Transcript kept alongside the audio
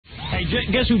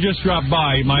Hey, guess who just dropped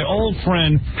by? My old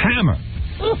friend, Hammer.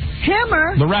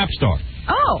 Hammer? The rap star.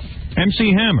 Oh.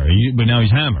 MC Hammer, but now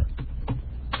he's Hammer.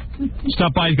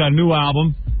 Stopped by, he's got a new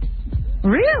album.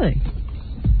 Really?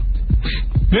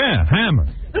 Yeah, Hammer.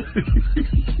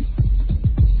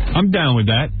 I'm down with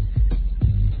that.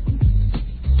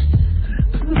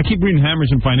 I keep reading Hammer's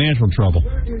in financial trouble.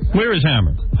 Where is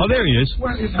Hammer? Oh, there he is.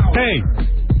 Hey,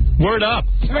 word up.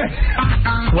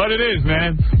 What it is,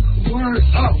 man. Word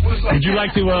up. What's up? Would you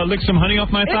like to lick some honey off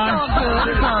my thigh?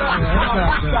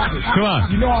 Come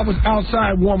on. You know I was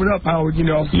outside warming up, Howard, you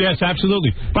know. Yes,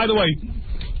 absolutely. By the way,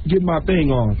 get my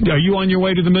thing on. Are you on your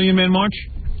way to the Million Man March?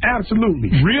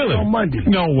 Absolutely. Really? On Monday.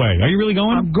 No way. Are you really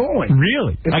going? I'm going.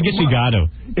 Really? I guess you got to.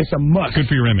 It's a must. Good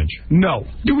for your image. No.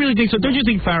 You really think so? Don't you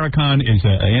think Farrakhan is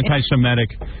anti-Semitic?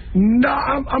 No,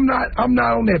 I'm not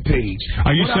on that page.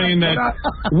 Are you saying that?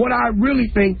 What I really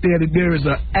think that there is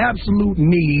an absolute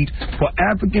need for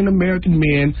African American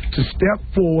men to step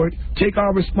forward, take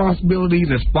our responsibilities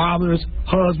as fathers,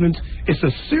 husbands. It's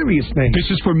a serious thing.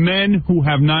 This is for men who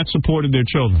have not supported their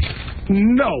children.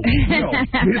 No.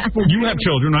 You have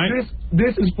children, right?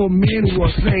 This is for men who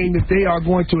are saying that they are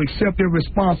going to accept their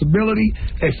responsibility,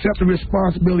 accept the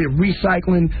responsibility of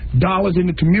recycling dollars in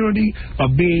the community,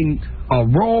 of being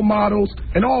role models,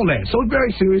 and all that. So it's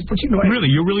very serious, but you know...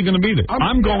 Really? You're really going to be there?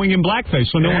 I'm going in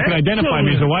blackface so no one can identify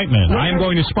me as a white man. I am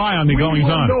going to spy on the goings-on.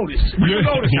 We'll notice,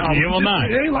 Howard. You will not.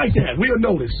 It ain't like that. We'll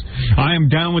notice. I am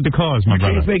down with the cause, my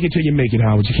brother. You can't fake it till you make it,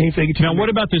 Howard. You can't fake it till Now,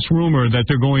 what about this rumor that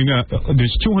they're going...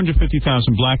 there's 250,000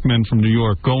 black men from New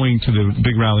York going to the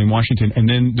big rally in Washington, and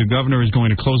then the governor is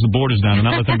going to close the borders down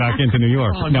and not let them back into New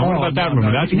York. Now, what about that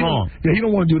rumor? That's wrong. Yeah, he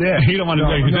don't want to do that. He don't want to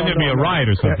do that, because then there'd be a riot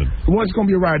or something. Well, it's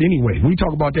going to be a riot anyway. We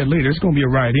talk about that later. It's going to be a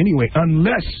riot anyway,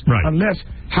 unless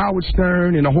Howard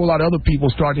Stern and a whole lot of other people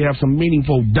start to have some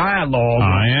meaningful dialogue.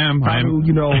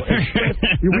 You know,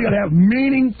 we got to have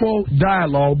meaningful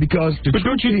dialogue, because the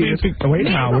truth is... Wait,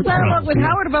 Howard. Dialogue with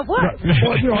Howard about what?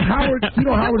 Well, you know,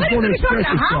 Howard's going to express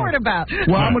himself. Howard about?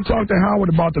 Well, I'm going to talk to Howard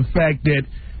about the fact that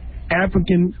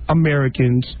African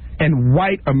Americans and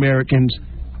white Americans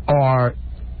are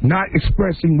not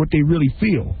expressing what they really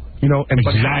feel. You know,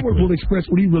 but Howard will express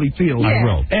what he really feels. I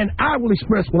will. And I will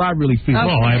express what I really feel.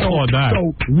 Well, I applaud that.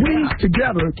 So we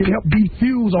together can help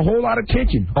defuse a whole lot of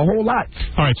tension. A whole lot.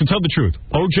 All right, so tell the truth.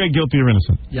 O.J. guilty or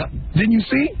innocent? Yep. Didn't you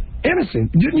see? Innocent.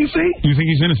 Didn't you see? You think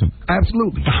he's innocent?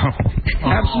 Absolutely.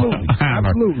 Absolutely.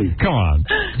 Absolutely. Come on.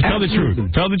 Tell the truth.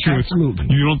 Tell the truth. Absolutely.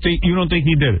 You don't think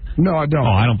he did it? No, I don't.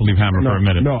 Oh, I don't believe Hammer for a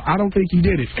minute. No, I don't think he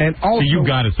did it. And also, so you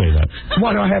got to say that.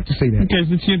 Why do I have to say that? Because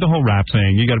it's the whole rap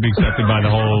thing. You got to be accepted by the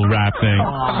whole rap thing.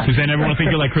 Because then everyone will think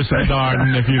you're like Christopher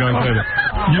Darden if you don't say it.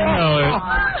 You know it.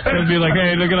 They'll be like,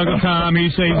 hey, look at Uncle Tom.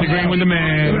 He says he's agreeing with the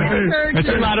man. That's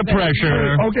a lot of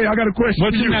pressure. Okay, I got a question.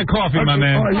 What's in that coffee, my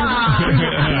man?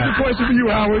 Here's a question for you,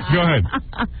 Howard. Go ahead.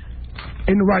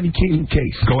 In the Rodney King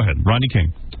case. Go ahead. Rodney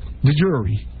King. The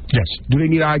jury. Yes. Do they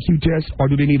need an IQ test or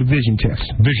do they need a vision test?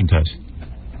 Vision test.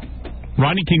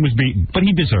 Rodney King was beaten, but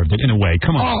he deserved it in a way.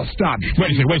 Come on. Oh, stop.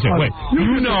 Wait a second.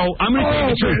 You know, I'm going to tell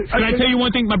you the truth. Can I tell you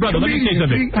one thing, my brother? Let me say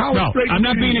something. No, I'm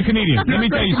not being a comedian. Let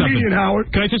me tell you something.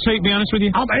 Howard. Can I just be honest with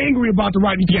you? I'm angry about the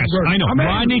Rodney King verdict. I know.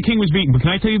 Rodney King was beaten, but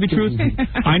can I tell you the truth?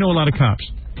 I know a lot of cops.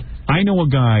 I know a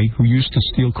guy who used to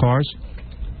steal cars.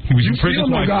 He was in prison.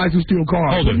 You guys who steal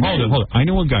cars. Hold it. I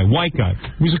know a guy, white guy.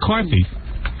 He was a car thief.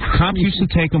 Cops used to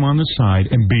take him on the side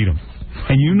and beat him.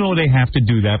 And you know they have to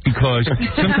do that because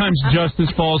sometimes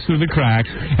justice falls through the cracks.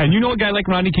 And you know a guy like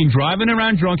Rodney King driving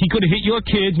around drunk. He could have hit your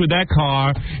kids with that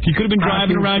car. He could have been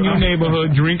driving around your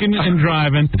neighborhood, drinking and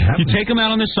driving. You take him out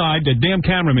on the side. The damn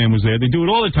cameraman was there. They do it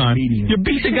all the time. You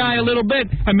beat the guy a little bit.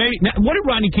 And now, what did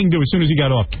Rodney King do as soon as he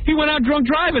got off? He went out drunk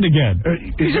driving again.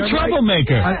 He's a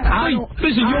troublemaker.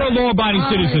 Listen, you're a law-abiding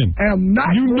citizen.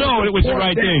 You know it was the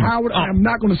right thing. Howard, I am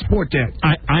not going to support that.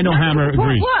 I know Hammer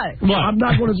agrees. What? I'm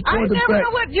not going to support the fact. I never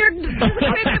know what you're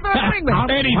disagreeing with.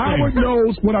 Howard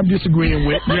knows what I'm disagreeing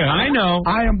with. Yeah, I know.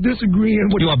 I am disagreeing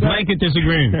with you are blanket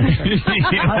disagreeing.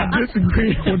 I am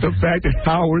disagreeing with the fact that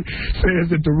Howard says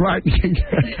that the right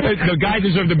the guy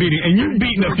deserved the beating. And you've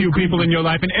beaten a few people in your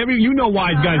life, and you know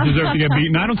wise guys deserve to get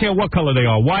beaten. I don't care what color they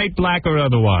are, white, black, or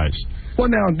otherwise. Well,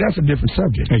 now, that's a different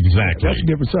subject. Exactly. That's a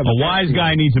different subject. A wise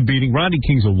guy needs a beating. Rodney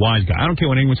King's a wise guy. I don't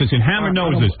care what anyone says. And Hammer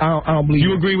knows this. I don't believe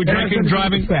you agree with drinking and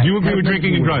driving? Do you agree with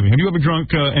drinking and driving? Have you ever drunk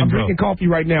and I'm drinking coffee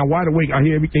right now, wide awake. I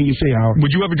hear everything you say, Howard.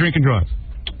 Would you ever drink and drive?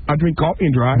 I drink coffee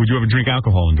and drive. Would you ever drink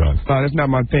alcohol and drive? That's not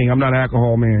my thing. I'm not an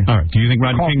alcohol man. All right. Do you think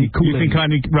Rodney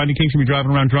King should be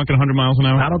driving around drunk at 100 miles an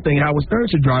hour? I don't think Howard Stern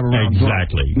should drive around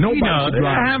Exactly. drunk. Nobody should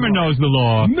drive. Hammer knows the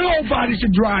law. Nobody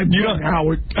should drive drunk,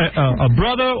 Howard. A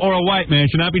brother or a white man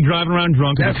should not be driving around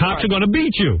drunk, because the cops are going to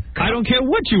beat you. I don't care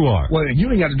what you are. Well, you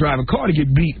ain't got to drive a car to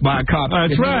get beat by a cop.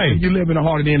 That's right. You live in the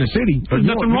heart of the inner city. There's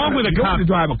nothing wrong with a cop. There's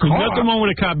nothing wrong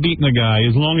with a cop beating a guy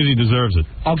as long as he deserves it.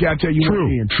 Okay, I'll tell you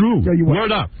what. True. Tell you what.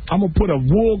 Word up. I'm going to put a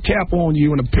wool cap on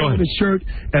you and a pair of the shirt,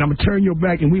 and I'm going to turn your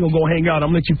back, and we're going to go hang out.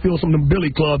 I'm going to let you feel some of them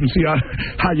billy clubs and see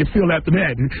how you feel after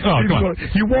that.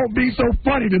 You won't be so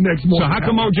funny the next morning. So how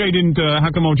come OJ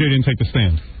didn't take the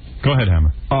stand? Go ahead, Hammer.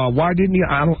 Why didn't he?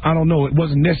 I don't know. It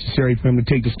wasn't necessary for him to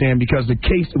take the stand because the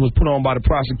case that was put on by the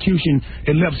prosecution,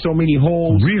 it left so many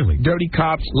holes. Really? Dirty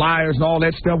cops, liars, and all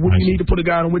that stuff. What do you need to put a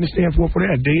guy on a witness stand for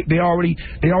that? They already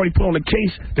put on a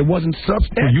case that wasn't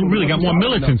substantial. Well, you really got more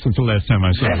militant since the last time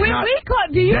I saw you.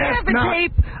 Do you have a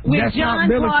tape with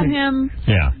John caught him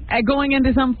going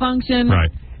into some function? Right.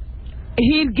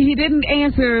 He didn't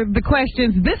answer the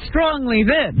questions this strongly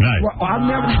then. Right. Well, I've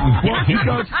never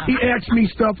because he asked me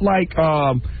stuff like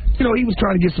he was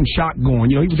trying to get some shock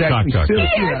going. He was asking me silly.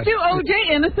 He asked you,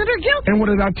 OJ, innocent or guilty? And what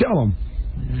did I tell him?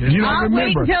 You don't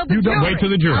remember. Wait till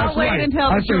the jury. I'll wait until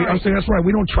the jury. I say that's right.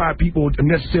 We don't try people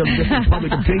necessarily just in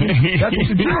public opinion. That's what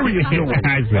the jury is doing.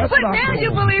 But now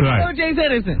you believe OJ's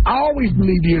innocent. I always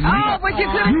believed he is. Oh, but you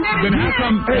could have said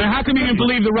Then how come you didn't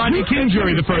believe the Rodney King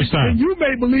jury the first time? And you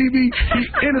may believe he's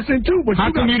innocent too, but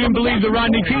how come you didn't believe the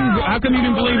Rodney King? How come you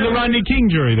didn't believe the Rodney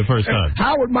King jury the first time?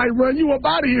 Howard might run you up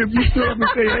out of here if you stood up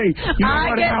and say, "Hey, you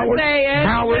know what, Howard?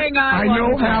 I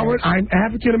know Howard. I'm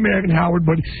African American, Howard,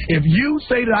 but if you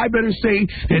say that, I better say."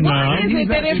 What is it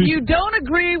that if you don't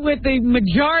agree with the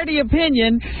majority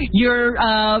opinion, you're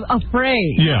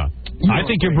afraid? Yeah. I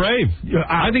think you're brave.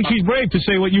 I think she's brave to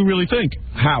say what you really think.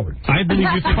 Howard. I believe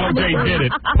you think OJ did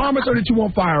it. Promise her that you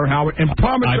won't fire her, Howard. And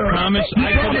promise her. I promise.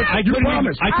 I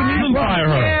couldn't even fire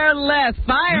her. Care less.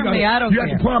 Fire me. I don't care. You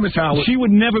have to promise, Howard. She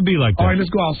would never be like that. All right,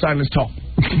 let's go outside and let's talk.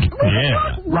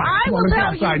 Yeah. I will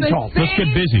tell you the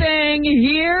same thing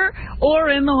here or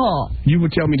in the hall. You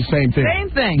would tell me the same thing. Same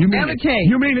thing. You mean Never it. change.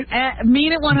 You mean it.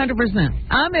 Mean it 100%.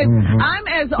 I'm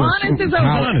as honest as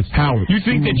OJ. Howard. You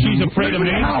think that she's afraid of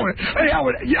me? Howard. Hey,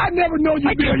 Howard. I never know you.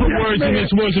 I can't put words in this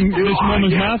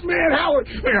woman's mouth. Man, Howard.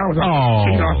 Hey, Howard. Oh.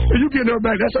 You getting her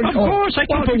back? That's of course, I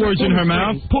can put words in her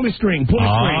mouth. Pull the string. Pull the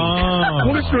string.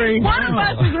 Pull the string. One of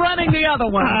us is running the other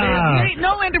one.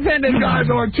 No independent. You guys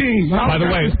are a team. By the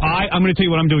way, I'm going to tell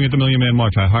you what I'm doing at the Million Man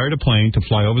March. I hired a plane to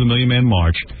fly over the Million Man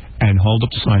March and hold up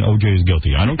the sign, OJ is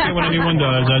guilty. I don't care what anyone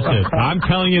does. That's it. I'm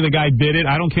telling you, the guy did it.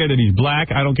 I don't care that he's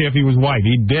black. I don't care if he was white.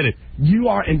 He did it. You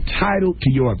are entitled to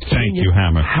your opinion. Thank you,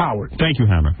 Hammer. Howard. Thank you,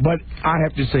 Hammer. But I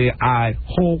have to say, I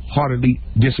wholeheartedly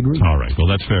disagree. All right. Well,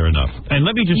 that's fair enough. And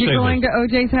let me just say You're going to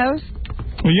OJ's house?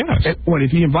 Well, yes. What, if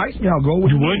he invites me, I'll go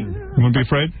with him. You would? You wouldn't be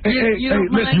afraid?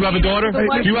 Listen, you have a daughter? Do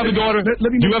you have a daughter? Do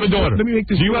you have a daughter? Let me make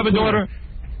this. Do you have a daughter?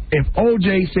 If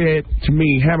OJ said to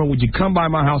me, Hammer, would you come by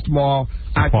my house tomorrow?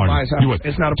 I'd come by his house.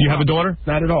 It's not a problem. Do you have a daughter?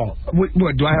 Not at all. What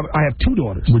do I have? I have 2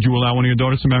 daughters. Would you allow one of your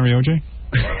daughters to marry OJ?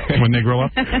 When they grow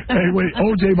up? Hey, wait,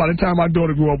 OJ, by the time my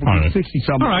daughter grew up, will be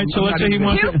 60-something. All right, so let's say he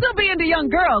wants He'll still be into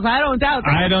young girls. I don't doubt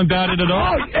that. I don't doubt it at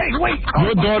all. Oh, hey, wait.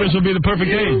 Your daughters will be the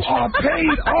perfect age. You are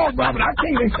paid off, Robert. I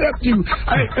can't accept you.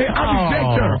 I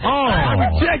reject her. I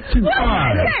reject you.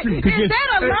 Is that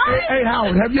a lie? Hey,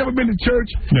 Howard, have you ever been to church?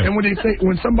 Yeah. And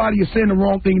when somebody is saying the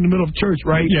wrong thing in the middle of church,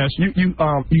 right? Yes. You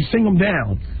sing them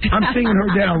down. I'm singing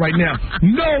her down right now.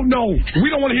 No. We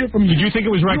don't want to hear from you. Did you think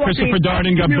it was right Christopher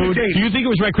Darden got booed? Do you think it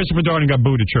was right Christopher Darden got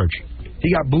booed at church? He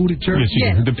got booed at church?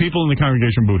 Yes. The people in the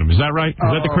congregation booed him. Is that right? Is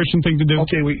that the Christian thing to do?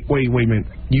 Okay, wait a minute.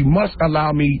 You must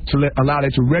allow me to allow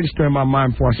that to register in my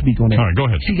mind before I speak on that. All right, go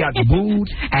ahead. He got booed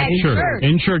at church.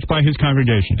 In church by his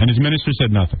congregation, and his minister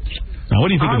said nothing. Now, what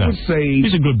do you think of that? I would say...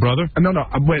 He's a good brother. No,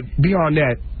 but beyond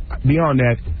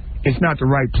that, it's not the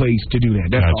right place to do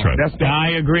that. That's right.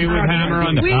 I agree with Hammer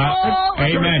on that. We all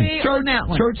agree on that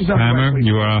one. Church is not Hammer, the right place.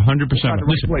 you are 100% right.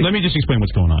 Listen, let me just explain what's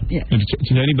going on. Yeah.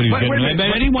 To anybody who's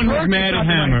anyone who's mad at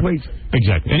Hammer,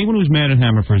 exactly. Anyone who's mad at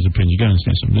Hammer for his opinion, you got to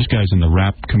understand something. This guy's in the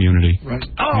rap community. Right.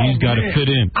 He's got to fit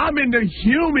in. I'm in the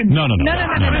human. No.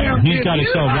 He's got to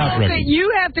sell rap records. You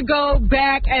have to go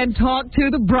back and talk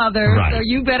to the brothers, so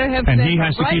you better have. And he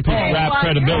has to keep his rap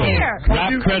credibility.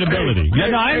 Rap credibility. Yeah,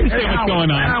 no, I understand what's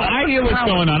going on. I hear what's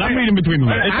going on. I'm reading between the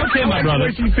lines. It's okay, my brother.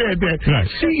 When she said that, right.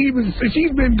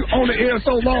 she's been on the air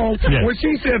so long. Yeah. When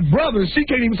she said brothers, she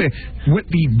can't even say with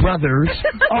the brothers.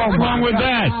 What's wrong with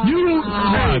that?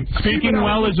 Speaking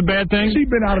well is a bad thing?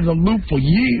 She's been out of the loop for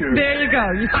years. There you go.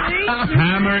 You see?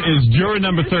 Hammer is juror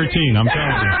number 13. I'm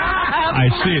telling you. I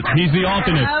see it. He's the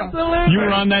alternate. Absolutely. You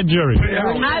were on that jury.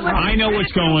 I know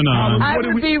what's going on. I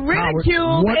would be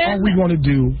ridiculed. What are we going to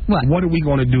do? What are we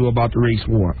going to do about the race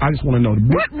war? I just want to know.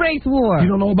 What race war? You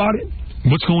don't know about it?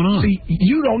 What's going on? See,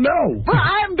 you don't know. Well,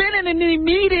 I haven't been in any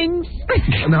meetings.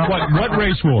 No. What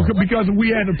race war? Because we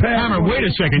had the password. Hammer, wait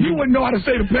a second. You wouldn't know how to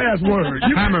say the password.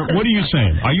 Hammer, what are you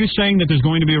saying? Are you saying that there's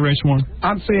going to be a race war?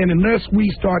 I'm saying unless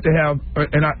we start to have,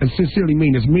 and I sincerely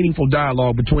mean this, meaningful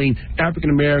dialogue between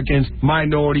African Americans,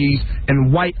 minorities,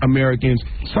 and white Americans,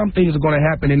 some things are going to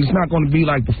happen, and it's not going to be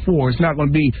like before. It's not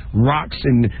going to be rocks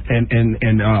and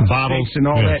bottles and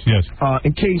all that. Yes.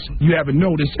 In case you haven't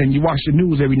noticed, and you watch the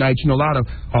news every night, you know a lot of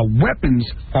weapons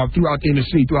are throughout the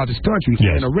industry, throughout this country.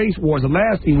 Yes. And a race war is the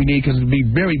last thing we need because it would be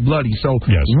very bloody. So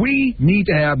we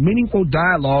need to have meaningful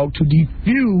dialogue to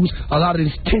diffuse a lot of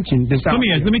this tension that's out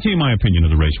there. Let me tell you my opinion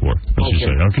of the race war.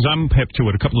 Because I'm hip to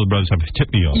it. A couple of the brothers have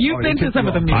tipped me off. You've been to some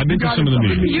of the meetings. I've been to some of the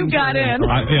meetings. You got in.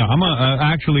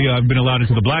 I've been allowed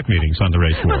into the black meetings on the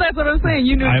race war. Well, that's what I'm saying.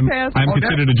 You knew the past. I'm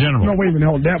considered a general. No, wait a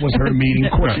minute. That was her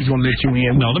meeting. Of course she's going to let you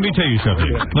in. No, let me tell you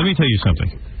something.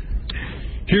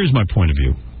 Here's my point of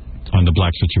view on the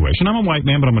black situation. I'm a white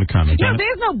man, but I'm going to comment on it.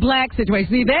 There's no black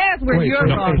situation. See, that's where you're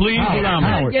wrong. Please allow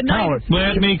me. Howard,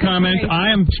 let me comment.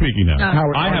 I am speaking now.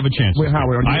 Howard, I have a chance.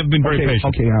 Howard, I have been very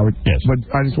patient. Okay, Howard. Yes. But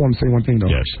I just want to say one thing, though.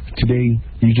 Yes. Today,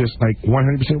 you just like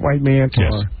 100% white man?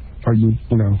 Yes. Are you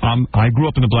know? I grew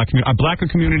up in the black community, a blacker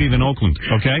community than Oakland,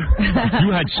 okay? You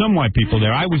had some white people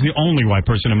there. I was the only white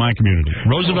person in my community.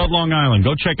 Roosevelt, Long Island.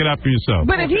 Go check it out for yourself.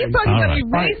 But if he's talking about a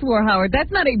race war, Howard,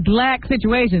 that's not a black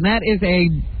situation. That is a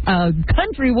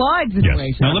countrywide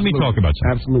situation. Yes. Now, let me talk about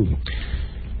something. Absolutely.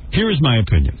 Here is my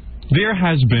opinion. There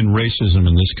has been racism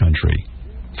in this country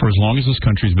for as long as this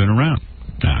country's been around.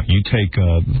 Now, let's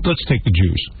take the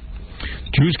Jews.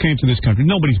 Jews came to this country.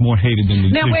 Nobody's more hated than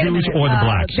the Jews or the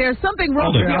blacks. There's something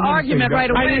wrong with your argument right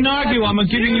away. I didn't argue. I'm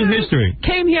giving you history.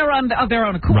 Came here of their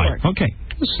own accord. Right. Okay.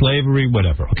 Slavery,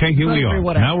 whatever. Okay, here we are.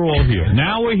 Now we're all here.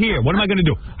 Now we're here. What am I going to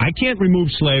do? I can't remove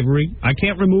slavery. I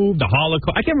can't remove the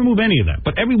Holocaust. I can't remove any of that.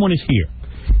 But everyone is here.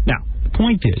 Now, the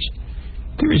point is,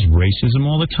 there is racism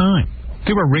all the time.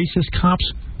 There are racist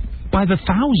cops by the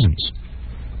thousands.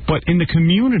 But in the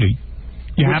community,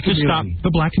 you have to stop the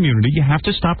black community. You have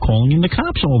to stop calling in the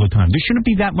cops all the time. There shouldn't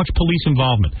be that much police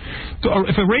involvement.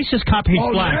 If a racist cop hates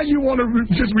blacks, now you want to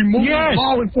just remove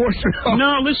law enforcement?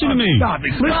 No, listen to me. Stop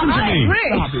it. Listen to me.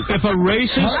 If a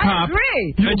racist cop,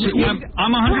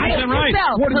 I'm 100% right.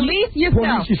 Police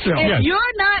yourself. If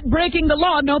you're not breaking the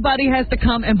law, nobody has to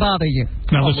come and bother you.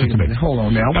 Now listen to me. Hold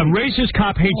on now. A racist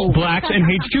cop hates blacks and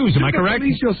hates Jews. Am I correct?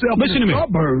 Listen to me.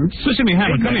 Listen to me,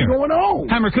 Hammer. Come here.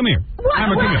 Hammer, come here.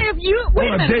 Hammer, come here. Wait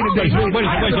a minute. Wait,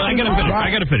 I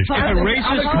gotta finish. If a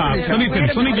racist cop,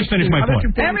 let me just finish my point.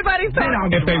 Everybody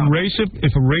stop.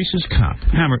 If a racist cop,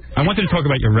 Hammer, I wanted to talk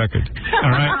about your record.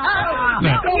 All right.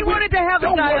 He wanted to have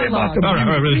a dialogue. All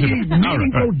right.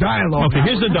 Dialogue. Okay,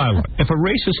 here's the dialogue. If a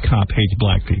racist cop hates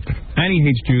black people, and he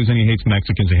hates Jews, and he hates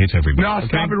Mexicans, and he hates everybody. No,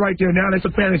 stop it right there. Now that's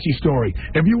a fantasy story.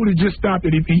 If you would have just stopped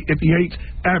it, if he hates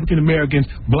African Americans,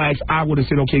 blacks, I would have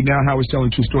said, okay, now Howard's telling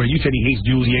a true story. You said he hates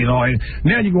Jews, he hates all that.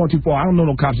 Now you're going too far. I don't know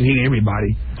no cops that hate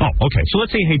everybody. Oh, okay. So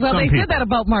let's say he hates some people. Well, they said that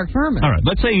about Mark Furman. All right.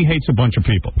 Let's say he hates a bunch of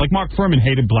people. Like Mark Furman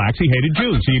hated blacks. He hated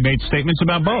Jews. He made statements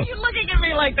about both. Why are you looking at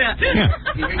me like that? Yeah.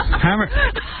 Hammer.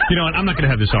 You know what? I'm not going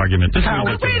to have this argument.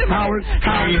 Howard,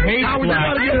 he hates blacks. You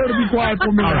got to get her to be quiet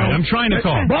for a minute. All right. I'm trying to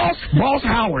talk. Boss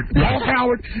Howard.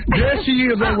 There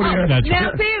she is over there. Now,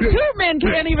 see, two men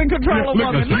can't even control a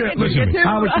woman. Listen to me.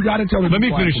 Howard, you got to tell her. Let me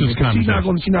finish this conversation.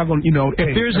 She's not going to,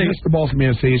 if there's Mr. Boss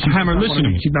Man says, Hammer, listen to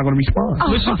me. She's not going to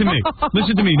respond. Listen to me.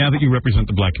 Listen to me now that you represent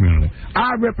the black community.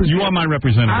 You are my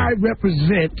representative. I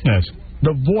represent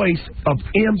the voice of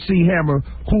MC Hammer,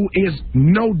 who is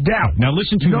no doubt. Now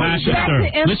listen to Master Stern.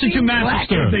 Listen to Master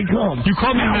Stern. You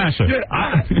call me Master. You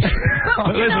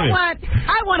know what?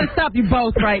 I want to stop you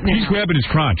both right now. He's grabbing his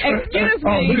crotch. Excuse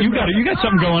me. You got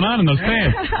something going on in those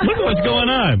pants. Look at what's going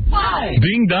on.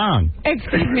 Ding dong.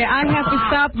 Excuse me. I have to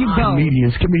stop you both.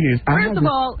 Comedians. First of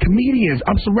all, comedians.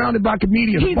 I'm surrounded by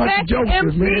comedians. He's back to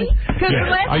MC.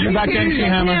 Are you back to MC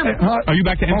Hammer? Are you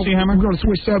back to MC Hammer? We're going to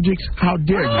switch subjects. How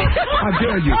dare you? How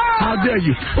dare you? How dare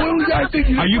you? What do you guys think?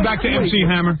 Are you back to MC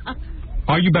Hammer?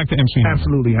 Are you back to MC Hammer?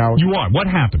 Absolutely, Howard. You are. What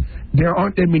happened? There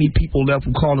aren't that many people left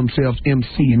who call themselves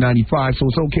MC in 95, so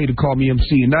it's okay to call me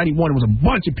MC. In 91, it was a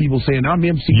bunch of people saying, I'm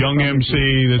MC. Young MC,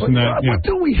 this and that. What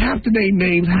do we have to name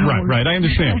names, Howard? Right, I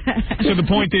understand. So the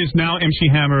point is, now MC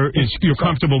Hammer, you're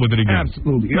comfortable with it again?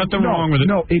 Absolutely. Nothing wrong with it?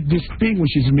 No, it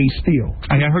distinguishes me still.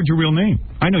 I heard your real name.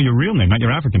 I know your real name, not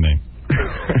your African name.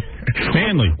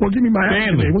 Stanley. Well, give me my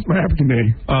African name. What's my African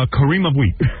name? Kareem of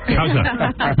Wheat. How's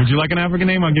that? Would you like an African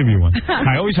name? I'll give you one.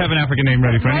 I always have an African name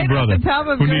ready for any brother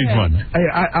who needs one. Hey,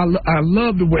 I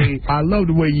love the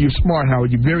way you're smart,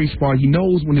 Howard. You're very smart. He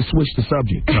knows when to switch the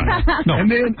subject. Right. No. And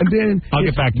then I'll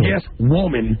get back to it. Yes,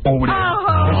 woman over there.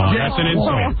 That's an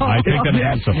insult. I take that as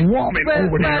an insult. Woman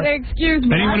over there. But excuse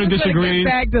me. Anyone who disagrees?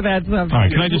 Get back to that subject. All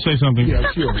right, can I just say something? Yeah,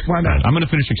 sure. Why not? I'm going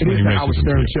to finish explaining racism.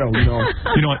 Stern show,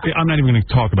 You know what? I'm not even going to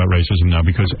talk about racism now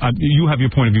because you have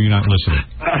your point of view. You're not listening.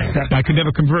 I could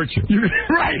never convert you.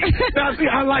 Right. Now, see,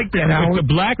 I like that, Howard. It's a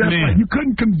black man. Right. You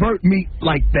couldn't convert me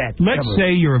like that. Let's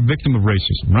say you're a victim of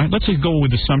racism, right? Let's just go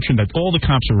with the assumption that all the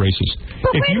cops are racist.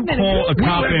 But if you call a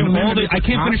cop in, I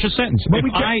can't finish a sentence. But If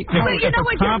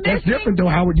a cop, that's different, though,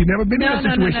 Howard. You've never been in a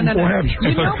situation before, have you?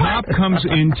 If a cop comes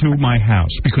into my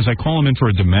house because I call him in for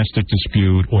a domestic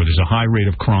dispute or there's a high rate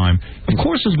of crime, of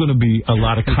course there's going to be a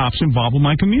lot of cops involved with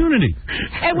my community.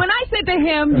 And when I said to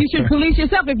him, you should police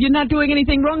yourself. If you're not doing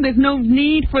anything wrong, there's no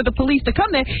need for the police to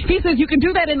come there. He says you can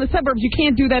do that in the suburbs. You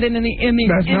can't do that in the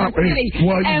inner city.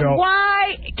 Well, and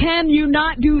why can you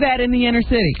not do that in the inner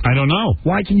city? I don't know.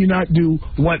 Why can you not do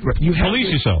what? Police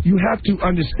yourself. You have to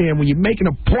understand when you're making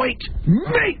a point,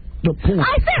 make the point.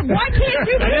 I said, why can't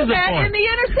you do that in the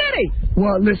inner city?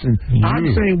 Well, listen,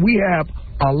 I'm saying we have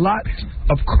a lot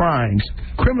of crimes,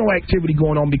 criminal activity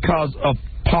going on because of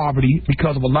poverty,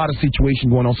 because of a lot of situations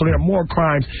going on. So there are more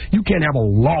crimes. You can't have a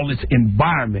lawless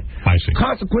environment. I see.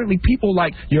 Consequently, people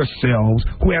like yourselves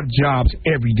who have jobs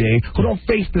every day, who don't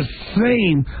face the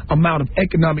same amount of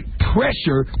economic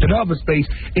pressure that others face,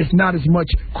 it's not as much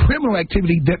criminal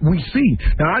activity that we see.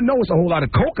 Now, I know it's a whole lot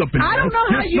of coke up in there. I don't know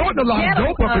how you're snorting a lot of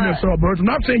dope up in the suburbs. I'm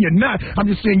not saying you're not. I'm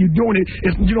just saying you're doing it.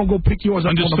 You don't go pick yours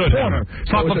up on the corner.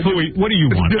 Papa Pooey, what do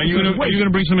you want? Are you going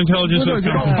to bring some intelligence?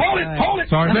 Hold it.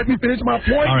 Sorry. Let me finish my point.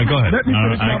 All right, go ahead. Let me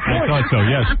finish my point. I thought so,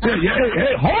 yes.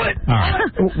 Hey, hold it. All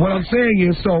right. What I'm saying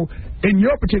is, so in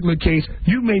your particular case,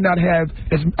 you may not have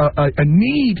as a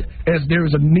need as there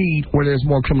is a need where there's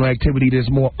more criminal activity,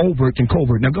 there's more overt and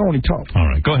covert. Now, go on and talk. All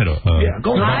right, go ahead.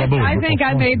 Go ahead. I think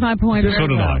I made my point. So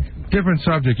did I. Different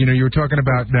subject. You know, you were talking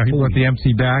about he brought the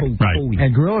MC back. Right.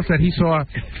 And Gorilla said he saw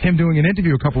him doing an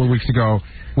interview a couple of weeks ago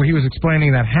where he was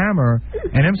explaining that Hammer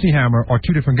and MC Hammer are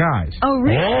two different guys. Oh,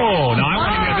 really? Oh, now I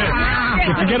want to hear this.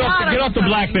 Get off the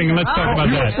black thing and let's talk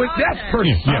about that. That's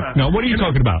pretty. Yeah. No, what are you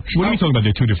talking about? What are you talking about?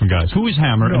 They're two different guys. Who is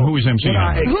Hammer and who is MC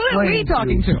Hammer? Who are we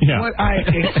talking to? Yeah.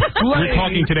 We're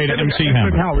talking today to MC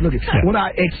Hammer. Howard, look, what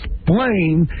I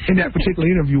explained in that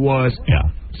particular interview was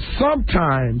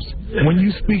sometimes when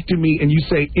you speak to me and you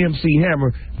say MC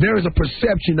Hammer, there is a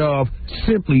perception of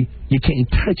simply you can't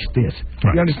touch this.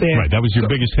 Right. You understand? Right. That was your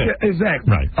biggest hit. Yeah,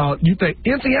 exactly. Right. You think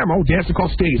MC Hammer, dancing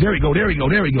across stage. There we go. Right.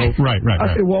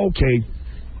 I said, well, okay.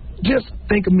 Just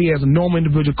think of me as a normal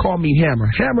individual. Call me Hammer.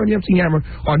 Hammer and MC Hammer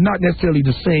are not necessarily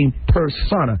the same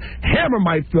persona. Hammer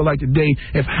might feel like today,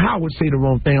 if Howard say the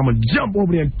wrong thing, I'm going to jump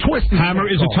over there and twist his Hammer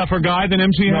is a tougher guy than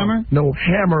MC Hammer? No,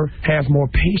 Hammer has more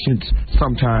patience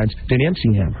sometimes than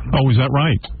MC Hammer. Oh, is that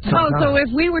right? Sometimes. So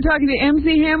if we were talking to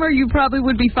MC Hammer, you probably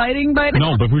would be fighting by now?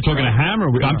 No, but if we're talking to Hammer,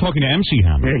 I'm talking to MC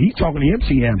Hammer. Yeah, he's talking to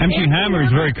MC Hammer. MC Hammer is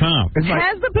very calm.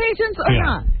 Has the patience or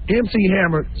not? MC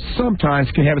Hammer sometimes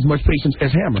can have as much patience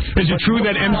as Hammer. Is it true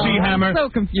that MC Hammer? So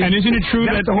confused. And isn't it true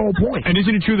that's the whole point? And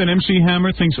isn't it true that MC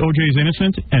Hammer thinks OJ is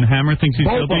innocent and Hammer thinks he's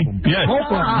both guilty? Of them. Yes. Both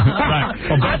of them. Right.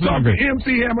 I talked to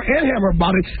MC Hammer and Hammer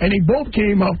about it, and they both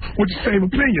came up with the same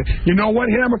opinion. You know what,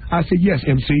 Hammer? I said, yes,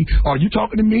 MC. Are you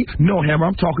talking to me? No, Hammer,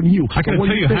 I'm talking to you. I can tell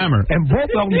you, Hammer. And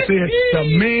both of them said the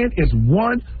man is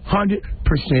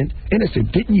 100%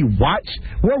 innocent. Didn't you watch?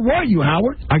 Where were you,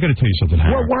 Howard? I got to tell you something,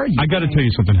 Hammer. Where were you? I got to tell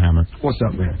you something, Hammer. What's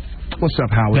up, man? What's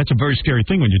up, Howard? That's a very scary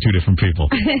thing when you're two different people.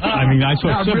 I mean, I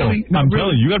saw simple. Really, I'm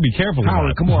telling you, you got to be careful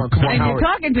Howard, about it. come on, and Howard. You're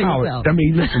talking to Howard, yourself. I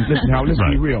mean, listen, Howard, let's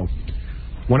be real.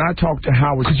 When I talk to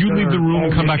Howard Stern... Could you leave the room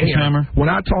and come back to Hammer? When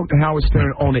I talk to Howard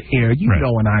Stern on the air, you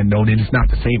know and I know that it's not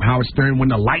the same Howard Stern when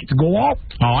the lights go off.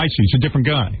 Oh, I see. It's a different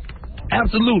guy.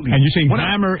 Absolutely. And you're saying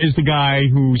Hammer is the guy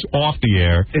who's off the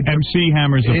air. MC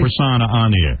Hammer is the persona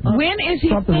on the air. When is he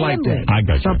something Stanley? like that? I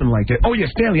got you. Something like that. Oh, yeah,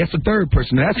 Stanley. That's the third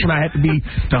person. That's when I had to be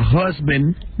the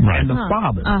husband and the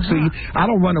father. See, I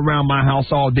don't run around my house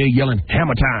all day yelling,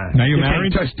 Hammer time. Now you're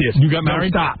married? Can't touch this. You got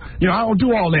married? Don't stop. You know, I don't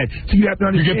do all that. So you have to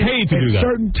understand. You get paid to do that. At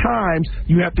certain times,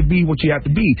 you have to be what you have to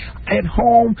be. At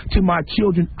home, to my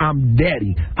children, I'm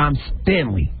daddy. I'm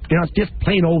Stanley. You know, it's just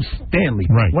plain old Stanley.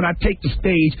 Right. When I take the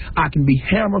stage, I can be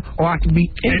Hammer or I can be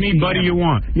anybody Hammer. you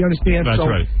want. You understand? That's so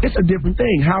right. It's a different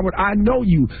thing. Howard, I know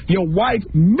you. Your wife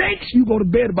makes you go to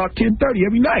bed about 10:30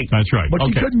 every night. That's right. But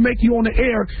she couldn't make you on the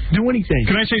air do anything.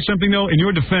 Can I say something, though? In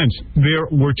your defense, there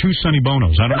were 2 Sonny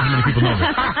Bonos. I don't know how many people know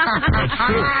that. That's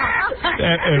true.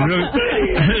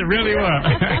 It really was.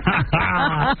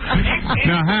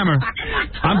 Now, Hammer,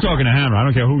 I'm talking to Hammer. I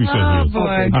don't care who he says he is.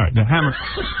 Boy. All right, now, Hammer,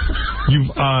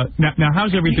 you've now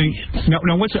how's everything?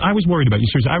 Now, what's I was worried about you,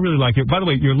 seriously. I really like it. By the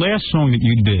way, your last song that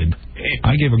you did,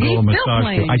 I gave a girl a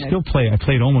massage. I still play. I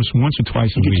play it almost once or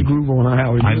twice a week. Get your groove on,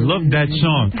 Howard. I love that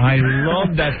song. I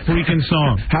love that freaking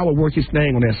song. Howard work his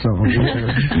thing on that song.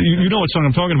 You know what song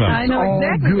I'm talking about? I know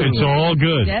exactly. Good. It's all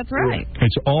good. That's right.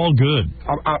 It's all good.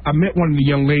 I met one of the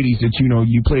young ladies that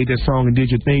you played that song and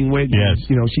did your thing with. Yes.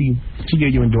 She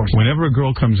gave you endorsement. Whenever a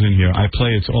girl comes in here, I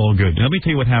play It's All Good. And let me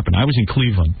tell you what happened. I was in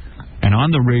Cleveland, and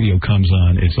on the radio comes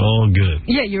on It's All Good.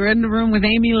 Yeah, you're in the room with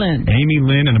Amy Lynn. Amy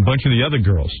Lynn and a bunch of the other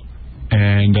girls.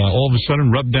 And all of a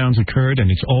sudden, rub-downs occurred, and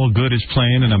It's All Good is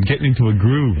playing, and I'm getting into a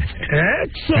groove.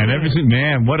 Excellent. And ever since,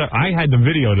 man, I had the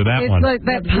video to that one. It's like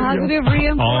that positive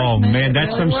reinforcement. Oh, man,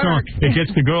 that's some song. It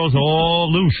gets the girls all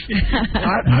loose. You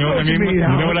know what I mean?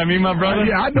 You know what I mean, my brother?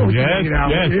 Yeah, I know what you mean,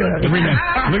 Howard. Yes. Yeah. Every man.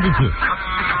 Look at you.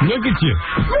 Look at you.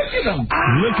 Look at him.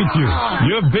 Look at you.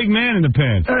 You're a big man in the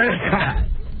pants.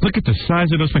 Look at the size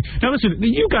of those things. Now, listen,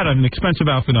 you got an expensive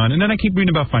outfit on, and then I keep reading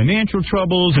about financial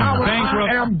troubles and bankrupt.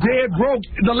 I am dead broke.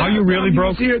 Are you really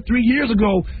broke? I was here 3 years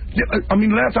ago. The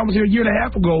last time I was here a year and a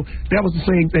half ago, that was the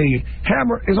same thing.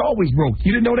 Hammer is always broke.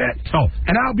 You didn't know that? Oh.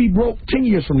 And I'll be broke 10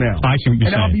 years from now. I see what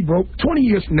you're saying. And I'll be broke 20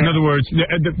 years from now. In other words,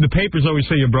 the papers always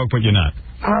say you're broke, but you're not.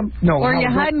 No. Or you're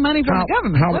hiding money from the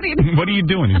government. What are you doing? What are you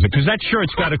doing? Because that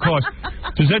shirt's got a cost.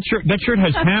 That shirt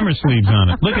has Hammer sleeves on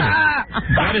it. Look at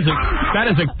it. That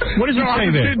is a. What does it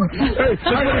say there?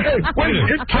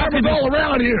 It's cameras all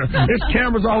around here. It's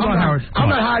cameras all around. Howard. I'm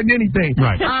not hiding anything.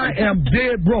 Right. I am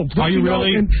dead broke. Are you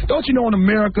really? Don't you know in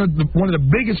America, one of the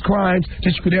biggest crimes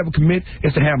that you could ever commit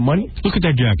is to have money? Look at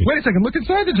that jacket. Wait a second. Look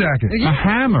inside the jacket. A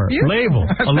Hammer label.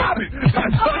 Stop it.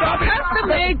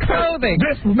 Custom-made clothing.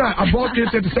 This was not. I bought this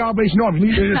at the Salvation Army.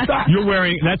 Stop. You're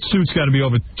wearing that suit's got to be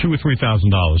over $2,000 or $3,000.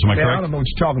 Am I correct? I don't know what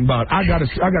you're talking about. I got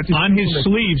this on his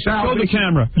sleeves. Show the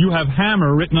camera. You have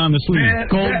Hammer written on the sleeve.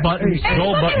 Gold buttons.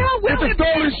 Gold buttons. It's a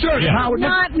stolen shirt. Yeah. Howard.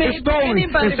 It's stolen. It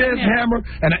says Hammer,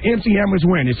 and MC Hammer is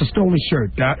wearing it. It's a stolen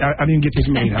shirt. I didn't get this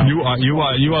made. You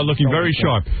are looking very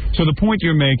sharp. So the point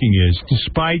you're making is,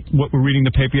 despite what we're reading in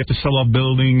the paper, you have to sell off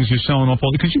buildings. You're selling off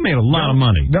all because you made a lot of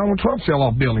money. Donald Trump sell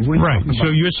off buildings. Right.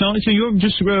 So you're selling. So you're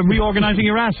just reorganizing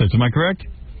your assets. Am I correct?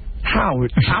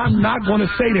 Howard, I'm not going to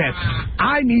say that.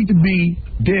 I need to be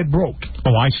dead broke.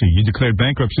 Oh, I see. You declared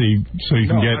bankruptcy so you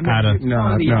can get out of...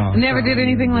 No. Never did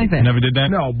anything like that. Never did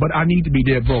that? No, but I need to be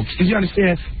dead broke. Did you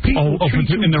understand? People treat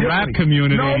you in the rap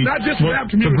community... No, not just the rap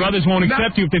community. The brothers won't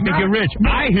accept you if they think you're rich.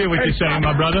 I hear what you're saying,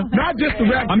 my brother. Not just the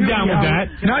rap I'm community. down with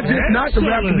that. Not the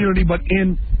rap community, but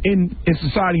in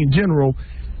society in general...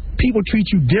 People treat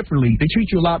you differently. They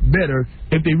treat you a lot better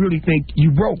if they really think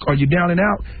you broke or you're down and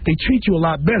out. They treat you a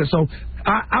lot better. So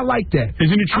I like that.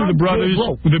 Isn't it true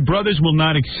the brothers will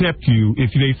not accept you if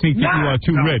they think that you are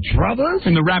too rich? Brothers?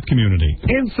 In the rap community.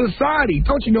 In society.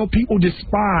 Don't you know people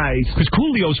despise... Because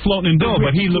Coolio's floating in dough,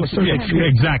 but he looks...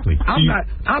 exactly.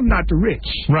 I'm not the rich.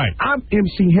 Right. I'm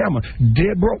MC Hammer.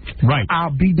 Dead broke. Right.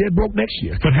 I'll be dead broke next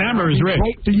year. But Hammer is rich.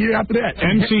 Broke the year after that.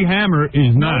 MC Hammer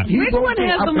is not. Which one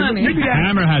has the money?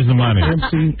 Hammer has the money.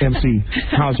 MC,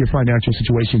 how's your financial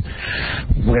situation?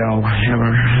 Well,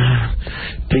 Hammer,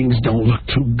 things don't look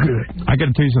too good. I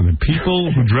got to tell you something.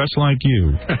 People who dress like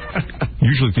you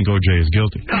usually think OJ is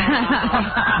guilty.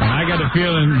 And I got a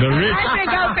feeling the rich... I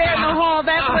think out there in the hall,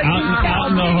 that's what out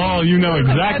in the hall, you know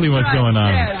exactly what's going on.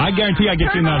 Yes. I guarantee I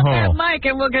get you in that hall. Mike,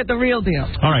 and we'll get the real deal.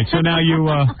 All right, so now you...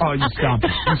 you stop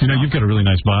it. You know, you've got a really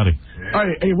nice body.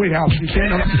 Hey, wait, Howard.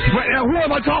 Who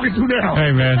am I talking to now?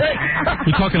 Hey, man.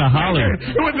 You're talking to Holly.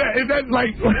 Is that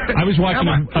like... I was watching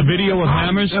a video of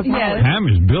Hammers. Yes.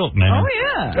 Hammers built, man. Oh,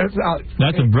 yeah.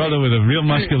 That's a brother with a real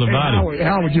muscular body.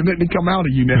 Howard, you let me come out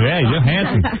of you now. Yeah, you're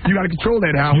handsome. You got to control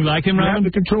that, Howard. You like him, Robin? You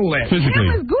have to control that. Physically.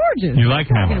 Hammer's gorgeous. You like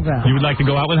Hammer? You would like to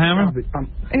go out with Hammer?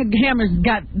 Hammer's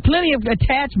got plenty of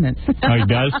attachments. Oh, he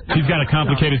does? He's got a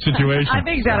complicated situation. I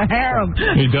think he's got a harem.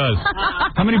 He does.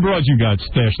 How many broads you got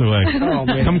stashed away? Oh,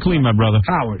 man. Come clean, my brother.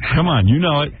 Howard. Come on, you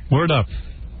know it. Word up.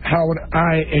 Howard,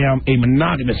 I am a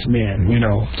monogamous man, you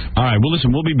know. All right, well,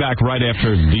 listen, we'll be back right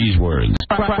after these words.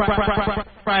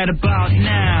 Right about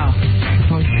now.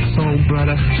 Funk Soul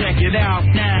Brother. Check it out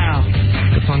now.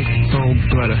 The Funk Soul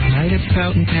Brother. Right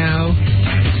about now.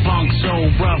 Funk Soul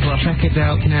Brother. Check it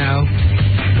out now.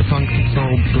 The Funk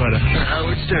Soul Brother. The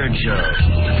Howard Stern Show.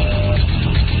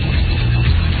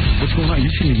 What's going on? You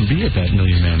shouldn't even be at that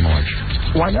Million Man March.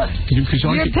 Why not? You're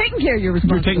taking care of your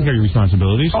responsibilities. You're taking care of your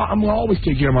responsibilities. I'm going to always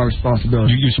take care of my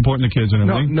responsibilities. You're supporting the kids and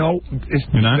everything? No. It's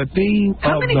You're not? the theme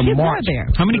How of many the kids march. are there?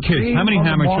 How many kids? How many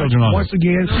Hammer children are there? Once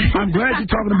again, I'm glad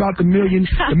you're talking about the Million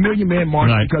Man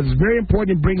March because it's very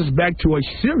important. It brings us back to a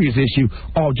serious issue.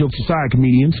 All jokes aside,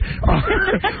 comedians.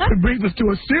 It brings us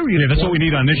to a serious that's what we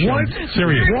need on this show.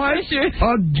 Serious. Once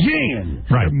again,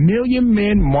 right. The Million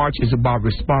Man March is about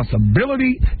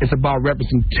responsibility. It's about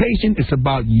representation. It's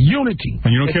about unity.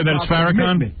 And you don't care that it's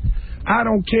Farrakhan? I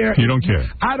don't care. You don't care?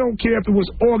 I don't care if it was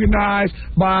organized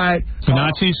by... The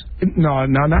Nazis? No,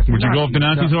 not the Would you go if the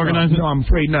Nazis organized it? No, I'm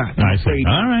afraid not. I see.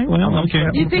 All right, well, okay.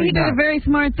 You see, he did a very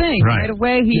smart thing. Right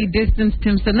away, he distanced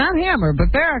himself. Not Hammer,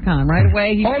 but Farrakhan. Right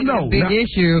away, he made a big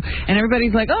issue. And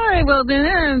everybody's like, all right, well,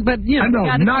 then, but, you know.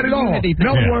 No, not at all. In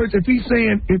other words, if he's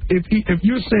saying, if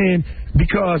you're saying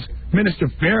because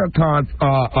Minister Farrakhan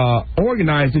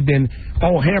organized it, then,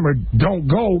 Hammer, don't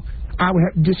go. I would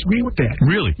have to disagree with that.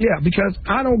 Really? Yeah, because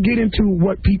I don't get into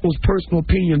what people's personal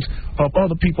opinions of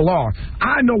other people are.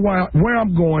 I know where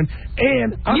I'm going,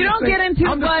 and you don't get into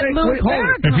what Louis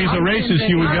Farrakhan. If he's a racist,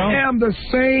 you would go? I am the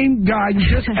same guy. You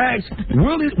just asked,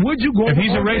 would you go? If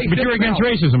he's a racist, but you're against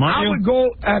racism, aren't you? I would go,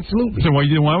 absolutely. So why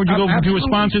would you go do a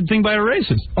sponsored thing by a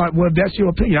racist? Well, that's your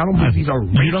opinion. I don't think he's a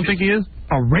racist. You don't think he is?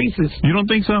 A racist? You don't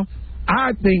think so?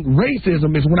 I think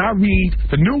racism is when I read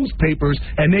the newspapers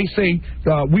and they say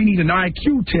we need an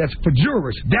IQ test for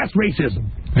jurors. That's racism.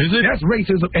 Is it? That's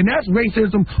racism, and that's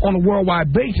racism on a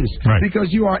worldwide basis. Right. Because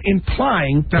you are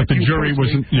implying that the jury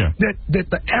wasn't. Yeah.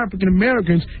 That the African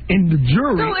Americans in the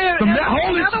jury. So,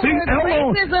 hold on.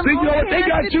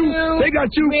 They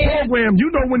got you programmed. You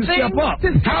know when to step up.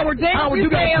 Howard, you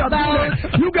got to stop doing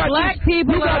that. You got black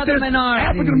people are the minority.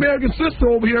 African American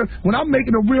sister over here. When I'm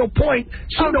making a real point,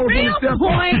 she knows when to step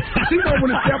up. She knows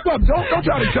when to step up. Don't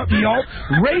try to cut me off.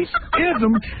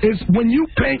 Racism is when you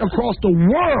paint across the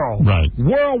world. Right.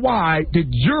 Worldwide, the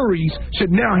juries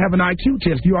should now have an IQ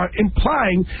test. You are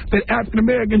implying that African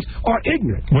Americans are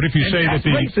ignorant. What if you say that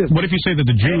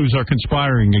the Jews are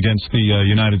conspiring against the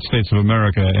United States of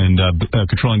America and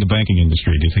controlling the banking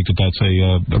industry? Do you think that that's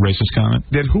a racist comment?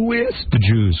 That who is? The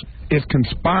Jews. Is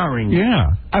conspiring.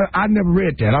 Yeah. I never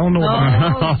read that. I don't know. I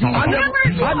never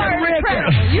read that.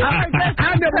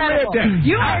 I never read that.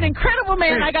 You are an incredible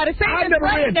man. I got to say this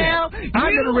right now.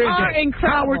 I never read that.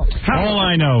 Incredible. All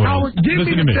I know is, Howard,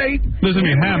 listen to me. Listen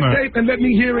to me, Hammer. And let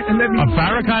me hear it. And let me.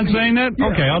 Farrakhan saying that? Yeah.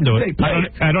 Okay, I'll do it.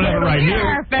 I don't have it right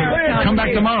here. Come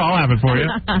back tomorrow. I'll have it for you.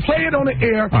 Play it on the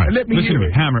air. Right. And let me listen hear to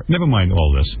me, it. Hammer. Never mind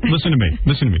all this. Listen to me.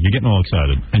 You're getting all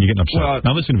excited and you're getting upset. Well,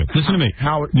 now listen to me.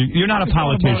 Howard, you're not a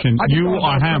politician. You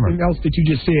are Hammer. Something else that you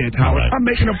just said, Howard. Right. I'm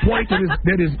making a point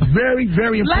that is very,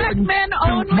 very important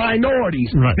to minorities.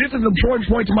 Right. This is an important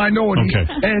point to minorities. Okay.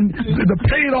 And the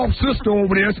paid-off sister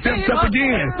over there steps up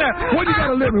again. What you got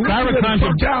to live in?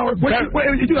 Trump Tower.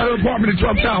 You got an apartment in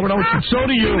Trump Tower, don't you? So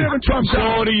do you. You live in Trump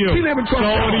Tower. So do you. You live in Trump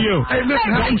Tower. So do you. Hey,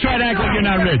 listen, don't try to act like you're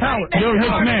not rich. You're a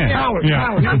rich man. Howard,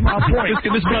 Yeah. here's my point.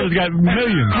 This brother's got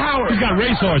millions. Howard. He's got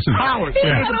racehorses.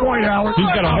 Here's the point, Howard.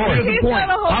 He's got a horse. Here's the point.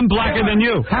 I'm blacker than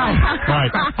you. Right.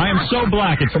 I am so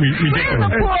black, it's ridiculous.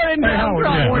 Hey, Howard,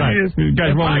 the point is,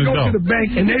 if I go to the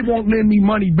bank and they won't lend me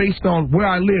money based on where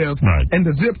I live and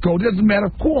the zip code, it doesn't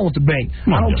matter who owns the bank.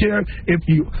 I don't care if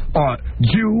you are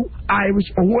Jew,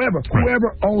 Irish, or whoever.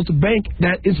 Whoever owns the bank,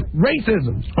 that is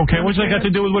racism. Okay, what's that got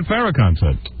to do with what Farrakhan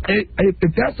said?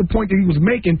 If that's the point that he was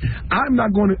making, I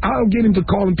don't get into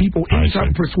calling people any type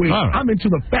of persuasion. I'm into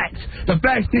the facts. The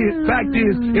fact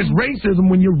is, it's racism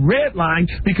when you're redlined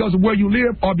because of where you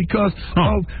live or because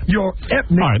of your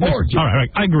ethnic origin. All right,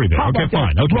 I agree there. Okay,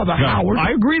 fine. Okay, Brother Howard.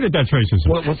 I agree that that's racism.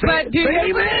 But do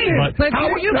you believe?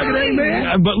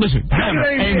 But listen,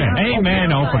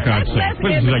 amen. Oh, for God's sake.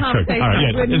 This is like church. All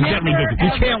right, let's get me music.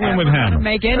 You can't win with Hammer.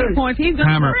 Make any points. He's going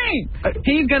to scream.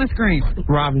 He's going to scream.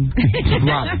 Robin.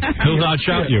 He'll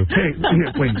outshout you. Hey,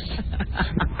 here, please.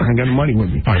 I ain't got no money with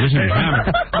me. All right, listen to Hammer.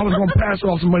 I was going to pass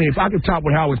off some money. If I could top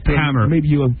what Howard's paying, Hammer. maybe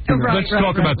you'll... Let's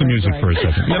talk about the music for a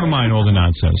second. Never mind all the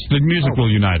nonsense. The music will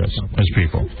unite us as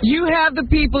people. You have the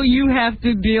people you have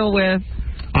to deal with.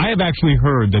 I have actually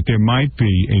heard that there might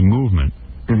be a movement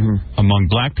among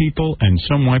black people and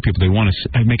some white people. They want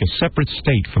to make a separate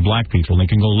state for black people. They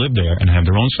can go live there and have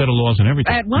their own set of laws and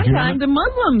everything. At one time, the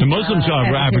Muslims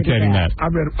are advocating that.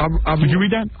 Did you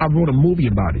read that? I wrote a movie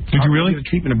about it. Did you really? I did a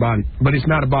treatment about it, but it's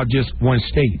not about just one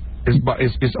state.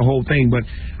 It's a whole thing, but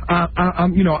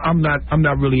I'm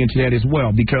not really into that as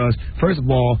well, because first of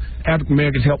all, African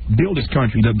Americans helped build this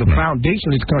country, the foundation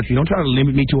of this country. Don't try to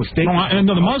limit me to a state.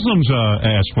 No, the Muslims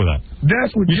asked for that. That's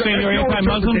what you're saying. You're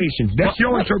anti-Muslim. That's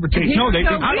your interpretation. No, the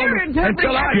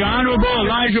Honorable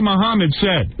Elijah Muhammad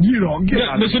said. You don't get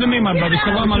it. Listen to me, my brother.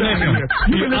 Salam alaikum.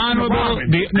 The Honorable.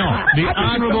 The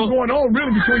Honorable. What's going on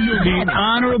really between you? The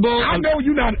Honorable. I know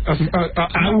you're not.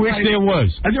 I wish there was.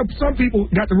 Some people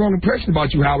got the wrong impression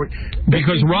about you, Howard.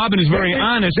 Because Robin is very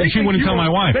honest, and she wouldn't tell my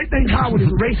wife. They think Howard is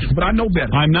a racist, but I know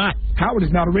better. I'm not. Howard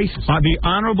is not a racist. The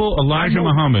Honorable Elijah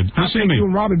Muhammad. Listen to me.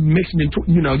 You and Robin mixing into,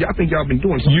 I think y'all been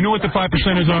doing something. You know what the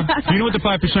 5%ers are? Do you know what the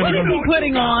 5%ers are? What are you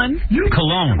putting on?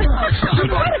 Cologne. You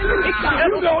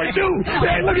know it too.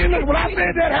 Hey, look. When I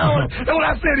said that, Howard, when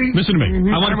I said listen to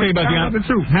me. I want to tell you about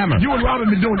the Hammer. You and Robin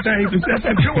been doing things. That's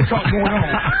that pillow talk going on.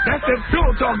 That's that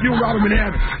pillow talk you and Robin been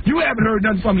having. You haven't heard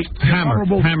nothing from me. Hammer,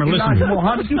 listen to me.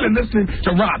 Muhammad, you've been listening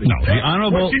to Robin. No, the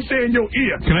Honorable. What she say in your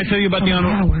ear? Can I tell you about the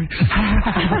Honorable?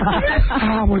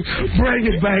 Howard, bring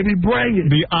it, baby, bring it.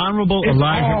 The Honorable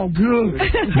Elijah. All good.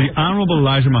 The Honorable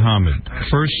Elijah Muhammad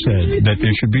first said that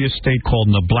there should be a state called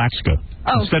Nebraska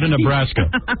instead of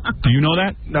Nebraska. Do you know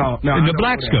that? No.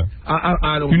 Nebraska.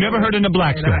 I don't. You never heard of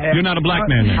Nebraska? You're not a black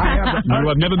man. Then. You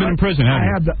have never been in prison, have you?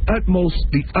 I have the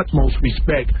utmost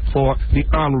respect for the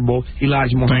Honorable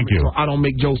Elijah Muhammad. Thank you. So I don't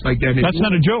make jokes like that. That's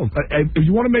not a joke. If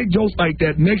you want to make jokes like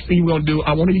that, next thing you're gonna do,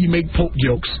 I want to hear you make Pope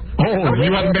jokes. Oh,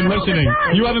 you haven't been listening.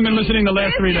 You haven't been listening the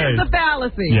last 3 days. It's a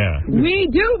fallacy. Yeah. We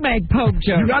do make Pope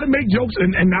jokes. You got to make jokes,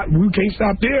 and not. We can't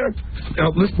stop there.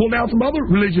 Let's pull down some other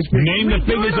religious things. Name the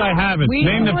figures I haven't.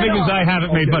 Name the figures I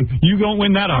haven't made fun. You don't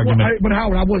win that argument. But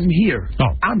Howard, I wasn't here.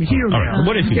 Oh. I'm here now. Right.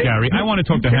 What is it, Gary? I want to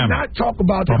talk to Hammer. Not talk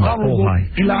about the Honorable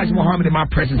Elijah Muhammad in my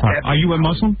presence. Are you a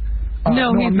Muslim?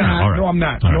 No, I'm not. Right. No, I'm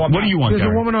not. Right. No, I'm what do you want, There's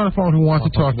Gary? a woman on the phone who wants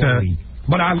to talk to...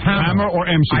 But Hammer or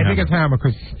MC I think it's Hammer,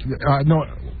 because...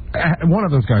 one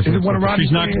of those guys. Is it one of Robin's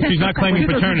friends? She's not claiming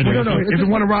paternity. No. Is it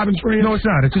one of Robin's friends? No, it's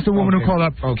not. It's just a woman who called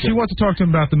up. Okay. She wants to talk to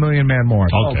him about the Million Man March.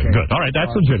 Okay, good. All right,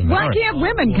 that's legitimate. Why can't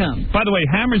women come? By the way,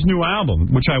 Hammer's new album,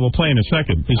 which I will play in a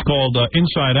second, is called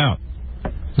Inside Out.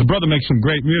 The brother makes some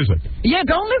great music. Yeah,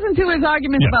 don't listen to his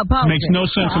arguments about politics. Makes no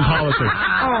sense in politics.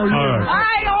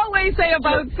 I always say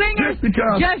about singers,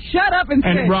 just shut up and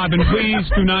sing. And Robin, please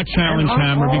do not challenge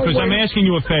Hammer, because I'm asking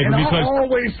you a favor, because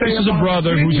this is a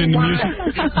brother who's in the music.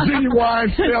 Genuine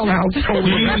sellout.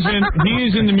 He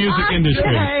is in the music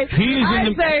industry. I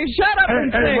say, shut up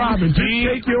and sing. Hey, Robin, just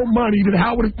take your money that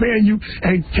Howard is paying you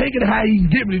and take it how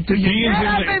he's giving it to you.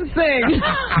 Shut up and sing.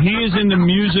 He is in the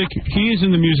music. He is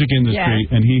in the music industry,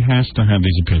 and he has to have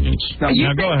these opinions. You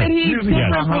now go think ahead. that he's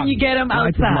different when you get him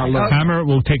outside. Hammer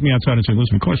will take me outside and say,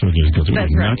 "Listen, of course we'll just go through it."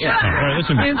 That's right. All right,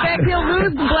 listen. In fact, he'll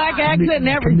lose the black accent and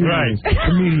everything. Right.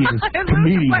 Comedians.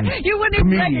 You wouldn't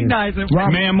even recognize him.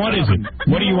 Ma'am, what is it?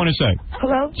 What do you want to say?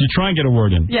 Hello? You try and get a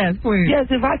word in. Yes, please. Yes,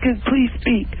 if I could please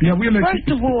speak. Yeah, we let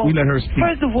her speak.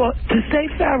 First of all, to say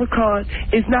Farrakhan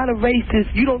is not a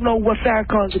racist, you don't know what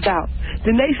Farrakhan's about.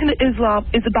 The Nation of Islam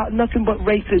is about nothing but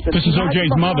racism. This is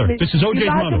O.J.'s mother. This is O.J.'s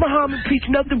mother. Muhammad preached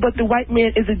nothing but the white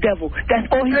man is a devil. That's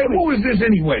all he preached. Who is this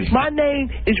anyway? My name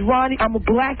is Ronnie. I'm a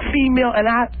black female, and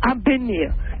I've been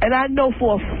there. And I know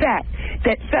for a fact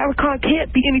that Farrakhan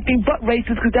can't be anything but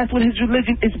racist, because that's what his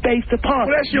religion is based upon.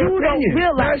 Well, that's your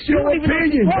opinion. That's your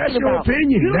opinion. That's your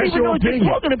opinion. You don't even know what you're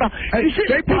talking about. Hey,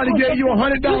 they probably gave you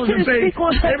 $100 and say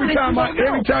every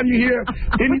time you hear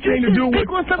anything to do with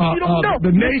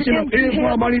the Nation of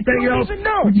Islam or anything else,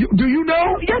 do you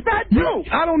know? Yes, I do.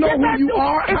 I don't know who you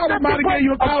are. How somebody gave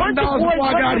you $1,000 before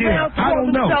I got here? I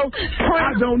don't know.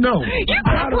 I don't know. You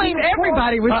complained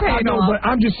everybody was paying off. But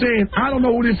I'm just saying, I don't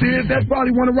know who this is. That's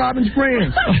probably one of Robin's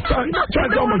friends. Try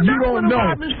to tell me you don't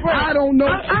know. I don't know.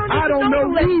 I don't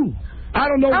know you. I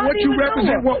don't know what you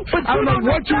represent. I don't know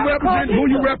what you represent, who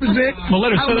you represent. Well,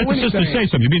 let the sister say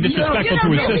something. You're being disrespectful to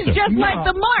his sister. Just like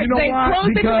the march. They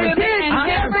closed it with women and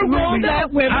never rolled that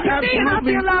with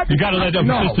You got to let the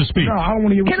sister speak. No, I don't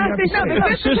want to hear what you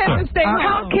have to say.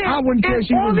 I wouldn't care if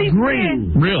she was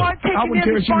green. Really? I wouldn't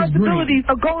care if she was green.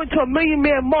 Are going to a Million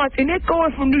Man March, and they're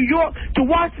going from New York to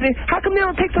Washington. How come they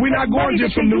don't take some We're not going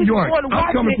just from New York.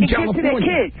 I'm coming from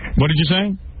California. What did you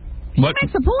say? What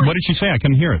did she say? I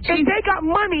couldn't hear it. If they got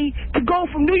money to go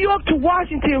from New York to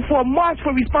Washington for a march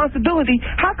for responsibility,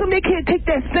 how come they can't take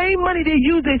that same money they're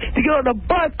using to get on a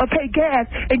bus or pay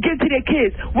gas and give to their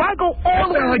kids? Why go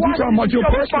all the way to like you talking about your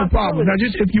personal problems. Now,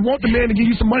 just if you want the man to give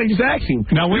you some money, just ask him.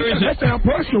 Now, where is it? That sounds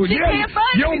personal. Yeah,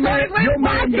 your man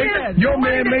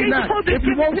may not. If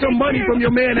you want some money from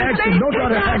your man, ask him. Don't try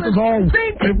to act as on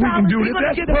if we can do this.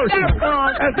 That's personal.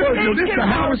 That's personal. This is the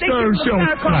Howard Stern show.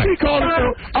 She called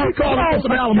it for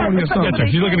some alimony or something.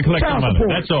 She's looking to collect some money.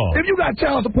 That's all. If you got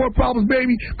child support problems,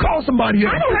 baby, call somebody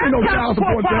else. I don't have child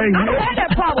support problems. I don't have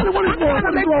that problem. What is wrong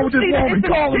with this woman?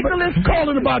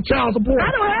 Calling about child support.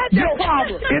 I don't have that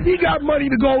problem. If he got money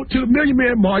to go to the Million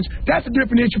Man March, that's a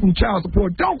different issue from child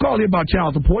support. Don't call him about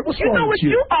child support. What's wrong with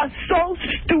you? You are so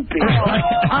stupid.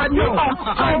 I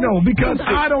know, because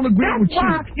I don't agree with you.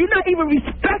 That's why you're not even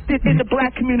respected in the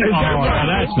black community.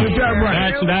 That's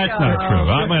not true.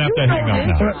 I'm going to have to hang up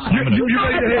now. You ready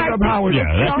to hang up, Howard? Yeah,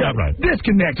 that's not right.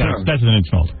 Disconnect her. That's an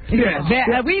insult.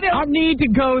 Yeah, we don't need to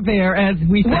go there, as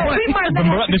we said.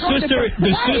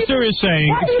 The sister is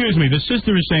saying, excuse me, the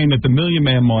sister is saying that the Million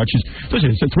Man March is,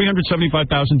 listen, it's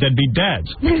 375,000 deadbeat dads.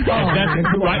 Is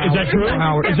that true?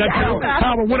 Howard, is that true?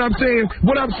 Howard, what I'm saying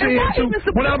to this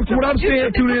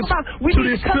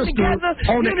sister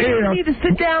on the air,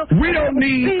 we don't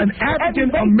need an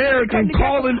African American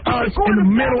calling us in the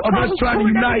middle of us trying to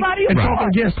unite and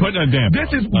talk against us.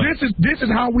 This is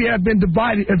how we have been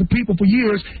divided as a people for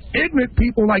years. Ignorant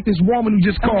people like this woman who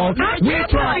just called. We are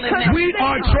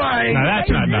trying. Now that's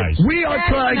not nice. We are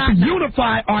trying to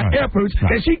unify our efforts,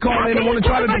 and she called in and want to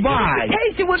try to divide.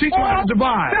 She's trying to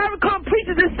divide.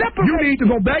 You need to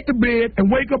go back to bed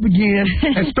and wake up again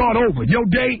and start over. Your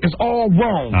day is all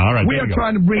wrong. All right, we are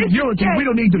trying to bring unity. We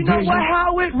don't need division. You know what,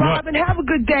 Howard? Robin, have a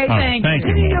good day. Thank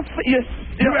you.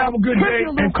 You have a good day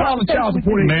and call the child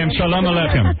support. Ma'am, shalom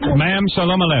aleichem. Ma'am,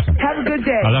 shalom aleichem. Have a good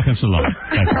day. Aleichem salam.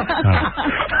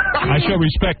 I show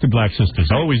respect to black sisters.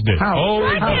 Always did.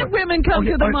 Why can't women come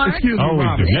to the march? Excuse me,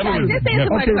 Robin.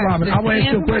 Okay, Robin, I want to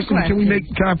ask you a question.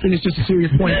 Can I finish just a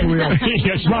serious point for real?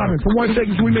 Yes, Robin, for 1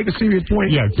 second, can we make a serious point?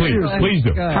 Yeah, please. Please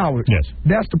do. Howard, yes.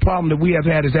 That's the problem that we have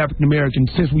had as African Americans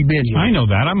since we've been here. I know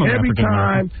that. I'm an African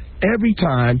American. Every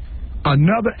time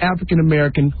another African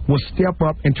American will step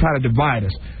up and try to divide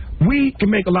us. We can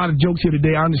make a lot of jokes here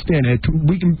today. I understand that.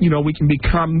 We can be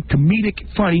comedic,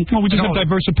 funny. Well, we just have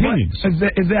diverse opinions.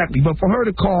 Exactly. But for her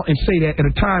to call and say that at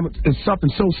a time of something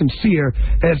so sincere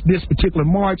as this particular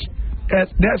march, she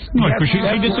disagrees.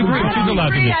 She's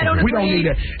allowed to disagree. We don't need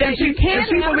that. If she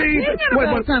believes,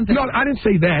 no, I didn't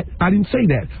say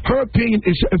that. Her opinion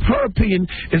is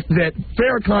that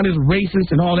Farrakhan is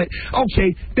racist and all that.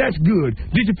 Okay, that's good.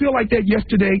 Did you feel like that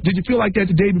yesterday? Did you feel like that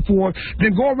the day before?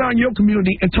 Then go around your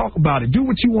community and talk about it. Do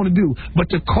what you want to do. But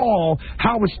to call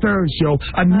Howard Stern show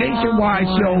a nationwide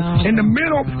show in the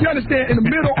middle, you understand, in the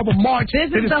middle of a march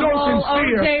that is so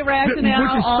sincere, which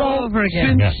is so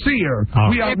sincere.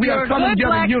 We are coming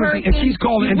together in unity, and she's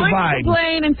calling and dividing.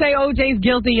 Complain and say OJ's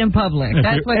guilty in public.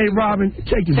 That's what. Hey, Robin,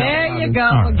 take us out. There you go.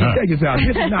 Take us out.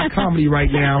 This is not comedy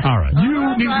right now. All right.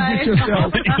 You need to get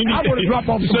yourself. I want to drop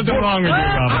off some books. Wrong with you,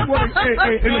 Robin.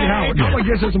 Howard, I want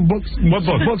to get you some books. What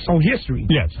books? Books on history.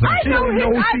 Yes. I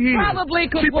probably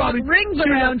could walk rings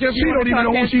around her. She don't even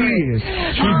know who she is.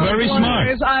 She's very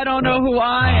smart. I don't know who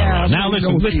I am. Now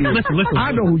listen. I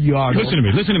know who you are. Listen to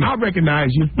me. I recognize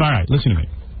you. All right, listen to me.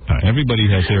 Everybody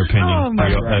has their opinion.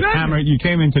 Hammer, you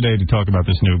came in today to talk about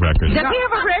this new record. Does he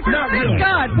have a record? Thank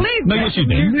God, please. No, yes, you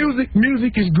did.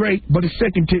 Music is great, but it's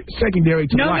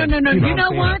secondary to life. No. You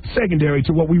know what? Secondary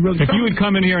to what we really. If you had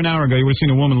come in here an hour ago, you would have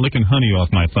seen a woman licking honey off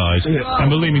my thighs.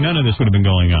 And believe me, none of this would have been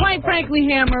going on. Quite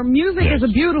frankly, Hammer, music is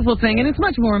a beautiful thing, and it's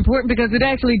much more important because it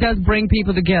actually does bring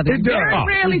people together. It does.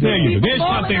 There's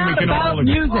something we can all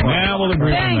agree on. Now we'll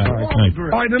agree on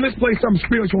that. All right, then let's play something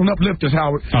spiritual and uplift us,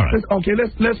 Howard. All right. Okay,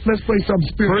 let's play something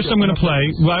spiritual. First, I'm going to play.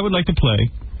 Well, I would like to play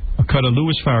a cut of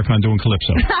Louis Farrakhan doing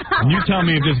Calypso. And you tell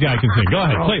me if this guy can sing. Go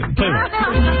ahead, play it.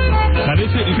 Now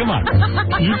this is, come on.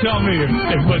 You tell me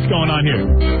if what's going on here.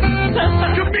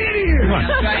 Comedian. Come on.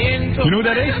 You know who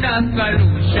that is?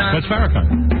 That's Farrakhan.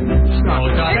 Stop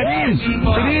it. It is.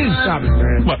 It is. Stop it,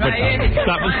 man. What?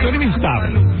 Stop it. What do you mean stop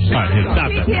it? All right, here, stop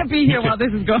He it. can't be here while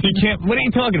this is going. You can't. What are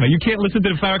you talking about? You can't listen to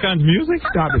the Farrakhan's music?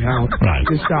 Stop it, Howard. Right.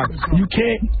 Just stop it. You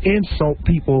can't insult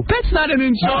people. That's not an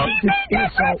insult.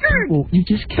 Insult people. You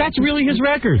just can't. That's really his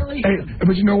record. Hey,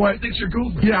 but you know what? Thinks you're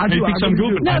goofy. Yeah, I do. He thinks I'm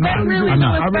goofy. No, that's really I'm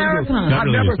not. Louis Farrakhan. That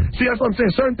really never. isn't. See, that's what I'm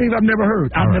saying. Certain things I've never heard.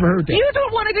 I've never heard that. You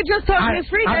don't want to just talk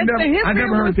history. That's the history I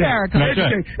never of heard Louis that. Farrakhan. That's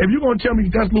right. If you're going to tell me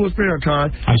that's Louis Farrakhan,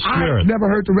 I swear I've it. never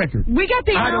heard the record. We got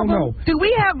the I don't album. know. Do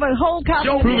we have a whole copy?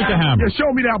 Prove it to Hammer. Yeah,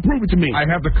 show me that. Prove it to me. I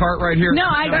have the cart right here. No,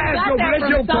 I got that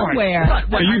from somewhere.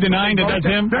 Are you denying that that's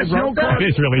him? That's your card.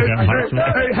 It is really him.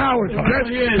 Hey, Howard,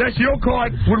 that's your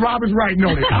card with Robert's writing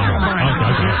on it. Okay. All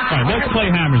right, let's play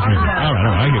Hammer's music. All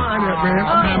right, I get it.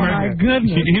 Oh, my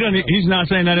goodness. He's not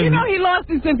saying that. You know he lost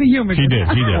his sense of humor. He did.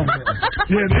 I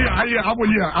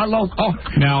lost.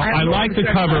 Now, I like the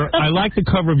cover. I like the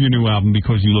cover of your new album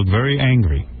because you look very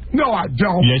angry. No, I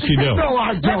don't. Yes, you do. No,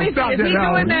 I don't. Stop Is he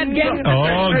that, doing that gangster?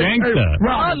 Oh, gangster.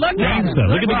 Oh, look at Gangster.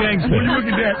 Look at the gangster. When you look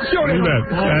at that, show Look at that.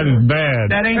 That is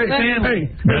bad. That ain't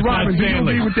Stanley. That's Robin, not do you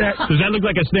Stanley. agree with that? Does that look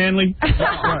like a Stanley?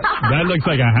 That looks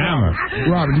like a hammer.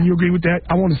 Robin, do you agree with that?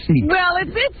 I want to see. Well,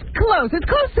 it's close. It's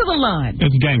close to the line.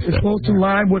 It's gangster. It's close to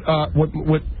line with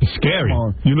Scary.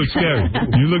 You look scary.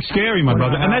 You look scary, my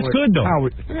brother. And that's good, though.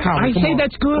 Howard, I say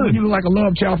that's good. You look like a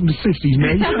love child from the 60s,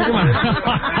 man. Come on.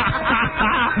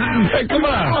 Hey, come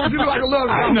on. You look like a love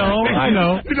child. I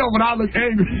know. You know, when I look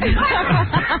angry.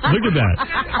 Look at that.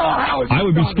 I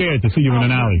would be scared to see you in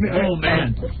an alley. Oh,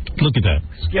 man. Look at that.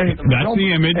 That's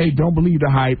the image. Hey, don't believe the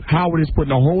hype. Howard is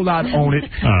putting a whole lot on it.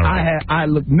 Right. I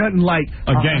look nothing like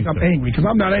a gangster. I'm angry, because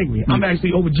I'm not angry. I'm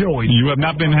actually overjoyed. You have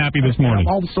not been happy this morning.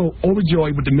 I'm also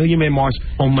overjoyed with the Million Man March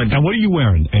on Monday. And what are you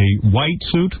wearing? A white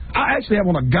suit? I actually have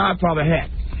on a Godfather hat.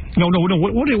 No.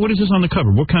 What is this on the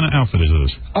cover? What kind of outfit is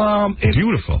this? It's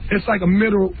beautiful. It's like a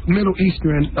Middle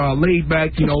Eastern laid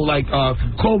back, like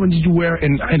clothing that you wear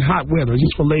in hot weather,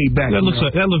 just for laid back. That looks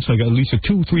like at least a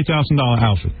 $2,000-$3,000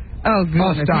 outfit. Oh,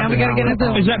 goodness. Now we got to get us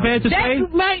Is that bad to say?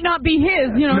 That might not be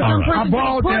his. You know, some I person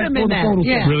borrowed put that him for in the that. photo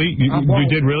Yeah. Really? You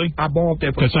did really? I borrowed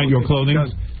that for That's not your clothing?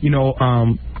 Because, $2,000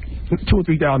 or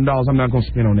 $3,000 I'm not going to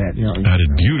spend on that. That is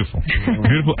beautiful.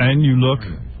 Beautiful, and you look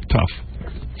tough.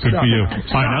 Good for you.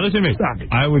 All right, now listen to me.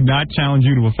 I would not challenge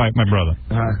you to a fight, my brother.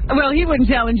 Well, he wouldn't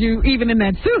challenge you even in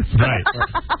that suit. Right.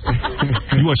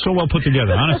 You are so well put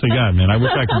together. Honestly, God, man, I wish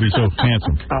I could be so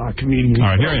handsome. Comedian. All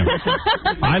right, here I am.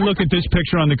 I look at this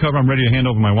picture on the cover, I'm ready to hand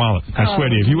over my wallet. I swear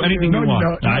to you. If you anything you want.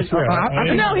 I swear.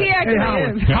 No, he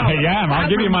actually is. Hey, yeah, I'll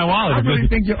give you my wallet. I really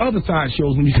think your other side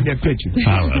shows when you see that picture.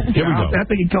 All right, here we go. I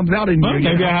think it comes out in well, you.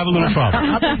 Maybe I have a little problem.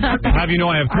 Have you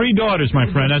know I have 3 daughters, my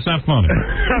friend. That's not funny.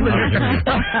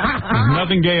 There's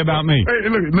nothing gay about me. Hey,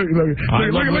 look at.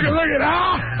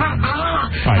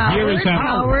 All right, here is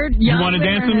Howard. You want to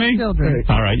dance with me? All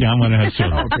right, yeah, I'm going to have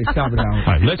children. Okay, stop it, Howard.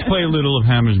 All right, let's play a little of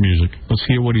Hammer's music. Let's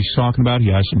hear what he's talking about.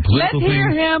 He has some Let's political hear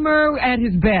things. Hammer at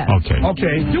his best.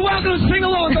 Okay. You're welcome to sing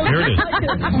along. Here it is.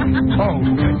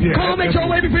 Yeah. Call make your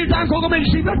way before you time. Call make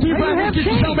sheep.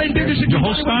 The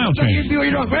whole style changed.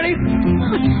 Ready?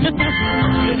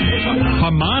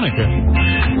 Harmonica.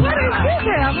 What is this,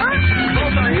 Hammer?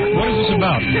 What is this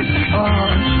about?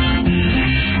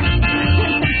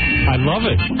 I love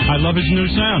it. I love his new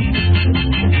sound.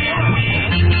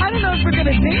 I don't know if we're going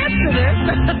to dance to this.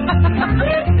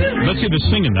 Let's hear the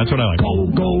singing. That's what I like.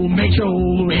 Go, make your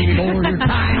way for your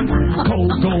time.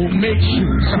 Go, make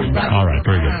sure. All right,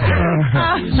 very good.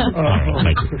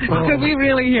 Thank you. Could we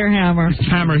really hear Hammer?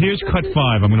 Hammer, here's cut 5.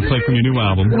 I'm going to play from your new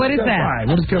album. What is that?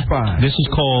 What is cut 5? This is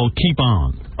called Keep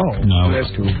On. Oh, no,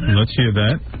 that's cool. Let's hear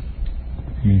that.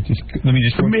 Let me just.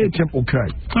 It's a mid-tempo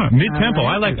cut. Mid-tempo.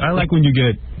 I like when you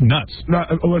get nuts. No,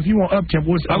 if you want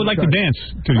up-tempo, I would like to dance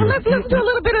to you. Well, let's listen to a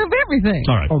little bit of everything.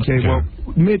 All right. Okay, well,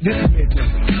 this is mid-tempo.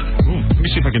 Let me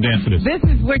see if I can dance to this. This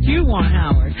is what you want,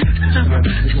 Howard.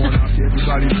 Going out to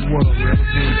everybody in the world.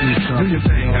 Do your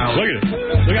thing, Howard. Look at it.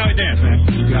 Look how I dance, man.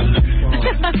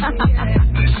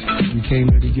 You came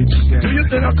here to get you down. Do your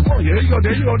thing. Now, come on. There you go.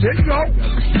 There you go. There you go.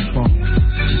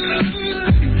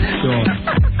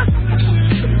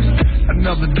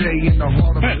 Another day in the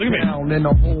heart of town and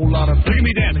a whole lot of. Look at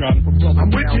me dance, Robin. I'm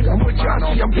with you. I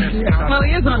see I'm with you. Well,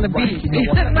 he is on the beat.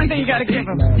 That's one thing you got to give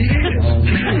him. He is. So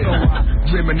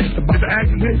I reminisce about the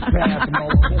action past and all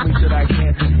the homies that I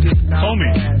can't forget.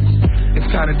 Homies. It's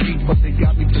kind of deep, but they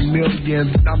got me for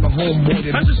millions. I'm the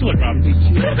homeboy. How's this look, Robin?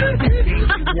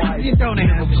 You don't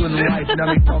have a good life. Now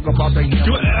they talk about the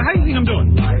how do you think I'm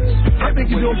doing? I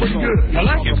think you're doing pretty good. I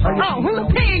like it. Oh,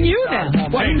 who's paying you then?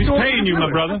 Hey, he's paying you,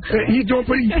 my brother. He's doing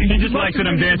pretty. He just likes that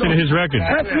I'm dancing to his record.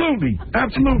 Absolutely.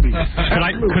 Absolutely.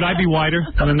 Could I be whiter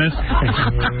than this?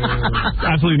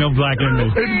 Absolutely no black in me.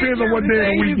 It depends on what day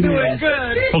of the week it is.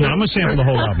 Hold on, I'm gonna sample the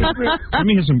whole album. Let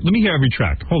me hear every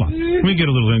track. Hold on. Let me get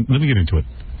into it.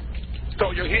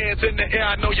 Throw your hands in the air.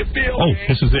 I know you feel. Oh,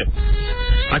 this is it.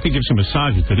 I could give some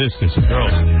massages to this. This is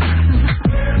girls.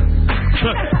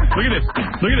 Look at this.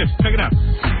 Look at this. Check it out.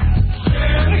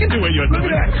 I can do what you're doing.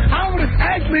 Look at that. Howard is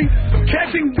actually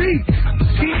catching beats.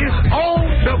 He is on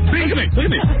the beat. Look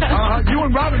at me. You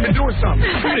and Robin been doing something.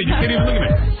 Look at it. You can't even look at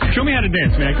me. Show me how to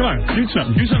dance, man. Come on. Do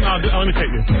something. Do something. I'll imitate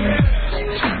you.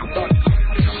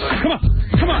 Come on.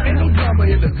 Come on. Ain't no drama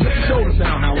in the shoulders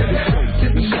down, Howard.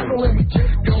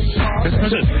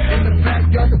 That's it.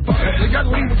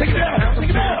 Take it down. Take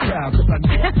it down.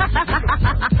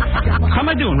 How am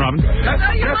I doing, Robin?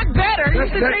 You look better. You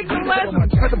should take some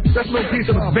lessons. That's a little piece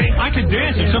of the bank. I can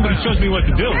dance if somebody shows me what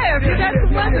to do. Yeah, if you got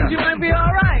some lessons, you might be all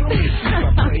right. Look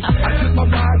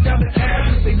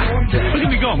at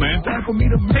me go, man.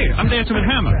 Hey, I'm dancing with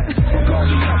Hammer.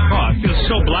 Oh, I feel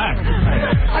so black.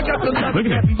 Look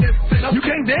at me. You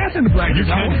can't dance in the blackness.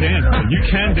 You can dance. You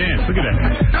can dance. Look at that.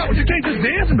 No, you can't just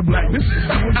dance in the blackness.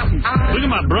 Look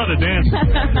at my brother dancing.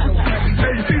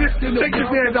 Hey, you see this? Take this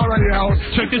dance out right here, Howard.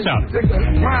 Check this out. Take the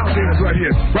wild dance right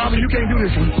here. Robin, you can't do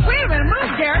this one. Wait a minute,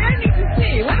 move, Gary. I need to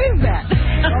see. What is that?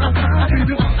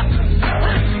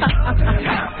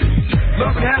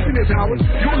 Love and happiness, Howard.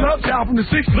 Your love child from the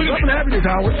 60s. Love and happiness,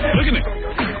 Howard. Look at me.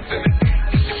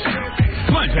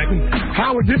 Come on, Jackie.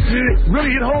 Howard, this is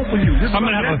really hit home for you. I'm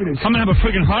gonna have a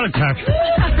friggin' heart attack.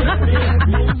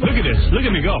 Look at this. Look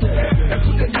at me go.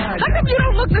 How come you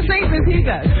don't look the same as he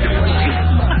does?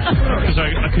 Because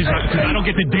I don't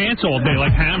get to dance all day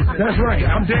like Hammer. That's right.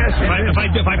 I'm dancing.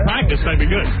 If I practice, I'd be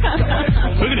good.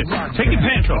 Look at this. Take your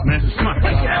pants off, man. Come on.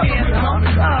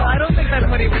 Oh, I don't think that's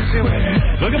what he was doing.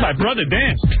 Look at my brother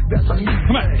dance.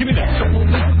 Come on, give me that.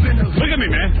 Look at me,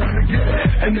 man.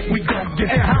 And we go get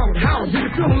Howard, do you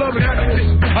feel the love and happiness?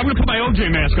 I'm gonna put my OJ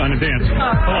mask on and dance. Hold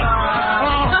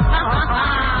on.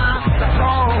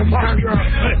 Oh my God!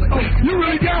 You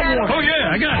really got one. Oh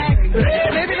yeah, I got it.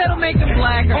 Maybe that'll make him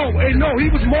blacker. Oh, hey, no, he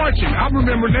was marching. I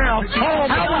remember now.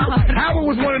 Howard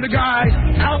was one of the guys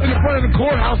out in the front of the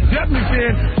courthouse, definitely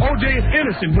saying OJ is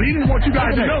innocent, but he didn't want you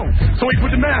guys to know, so he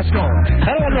put the mask on.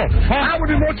 Hold on, Howard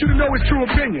didn't want you to know his true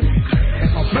opinion.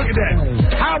 Look at that.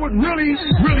 Howard really,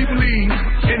 really believes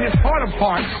in his heart of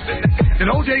hearts that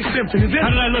OJ Simpson is innocent.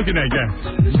 How did I look at that guy?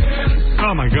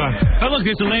 Oh my God! Oh look,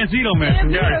 it's a Lancito mask.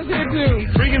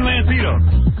 Freaking Lancito.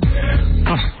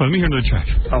 Oh, let me hear another track.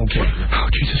 Okay. Oh,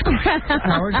 Jesus Christ.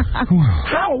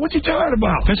 Howard, what you talking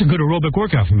about? That's a good aerobic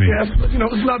workout for me. Yeah,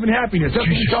 it's love and happiness. That's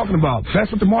what you're talking about.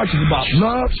 That's what the march is about.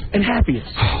 Love and happiness.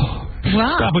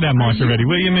 Wow. Stop with that march already,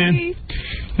 will you, man?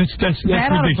 That's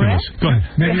ridiculous. Go ahead.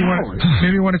 Maybe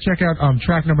you want to check out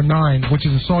track number 9, which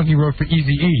is a song he wrote for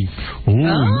Eazy-E.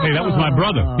 Ooh, hey, that was my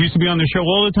brother. He used to be on the show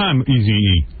all the time,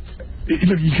 Eazy-E.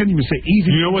 Look, you couldn't even say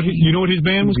Easy. You know what his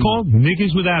band was called?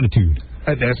 Niggas with Attitude.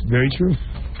 That's very true.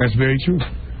 That's very true.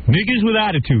 Niggas with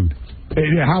Attitude. Hey,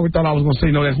 yeah, Howard thought I was going to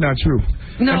say, no, that's not true.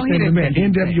 No, that's he didn't. Man,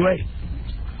 NWA.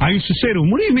 I used to say to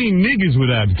him, what do you mean niggas with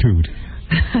attitude?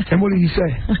 And what did he say?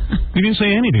 He didn't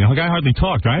say anything. The guy hardly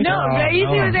talked, right? No, Easy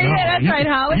was that's right,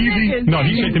 Howard. He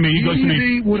said to me, he goes to me.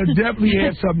 Easy would have definitely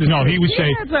had something to say. No, he would say,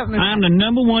 I'm the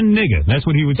 #1 nigga. That's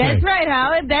what he would say. That's right,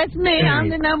 Howard. That's me. I'm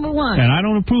the #1. And I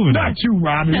don't approve of that. Not you,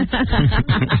 Robin.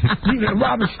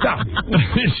 Robin, stop it.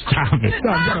 Stop it.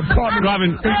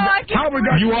 Robin,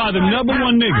 you are the #1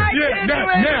 nigga.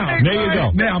 Yeah, there you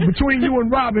go. Now, between you and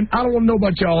Robin, I don't want to know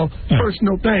about y'all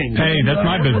personal things. Hey, that's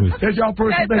my business. That's y'all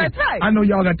personal things. That's right. I know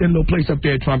y'all got that little place up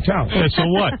there at Trump Tower. So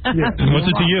what? Yeah. What's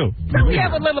it to you? We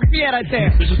have a little Fiat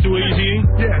there. This is too easy?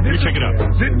 Yeah. Let me check it out.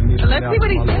 Let's see what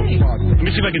he's saying. Let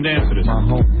me see if I can dance to this.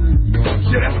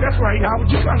 Yeah, that's right. Howard,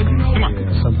 you trying to do? Come on.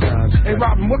 Hey,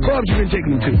 Robin, what clubs you been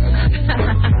taking him to?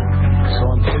 So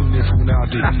I'm sending this one out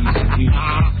to Easy.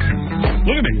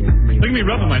 Look at me. Look at me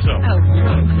rubbing myself.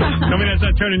 Tell me that's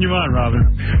not turning you on, Robin.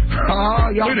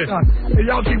 Y'all, look at this.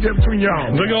 Y'all keep that between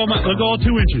y'all. Look at all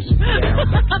 2 inches.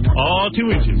 All 2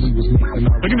 inches.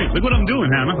 Look at me. Look what I'm doing,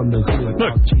 Hammer.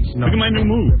 Look at my new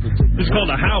move. This is called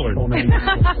a Howard. This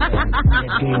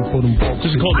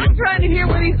is called I'm trying to hear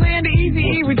what he's saying to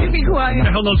Eazy-E. Would you be quiet? Who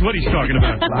the hell knows what he's talking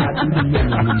about?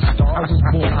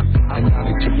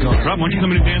 Rob, why don't you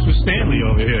come in and dance with Stan? manly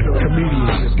over here.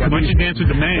 Comedians. Why don't you dance with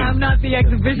the man? I'm not the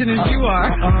exhibitionist you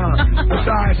are.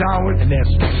 Besides, Howard,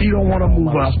 she don't want to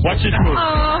move up. Watch this move.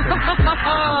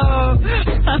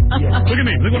 Look at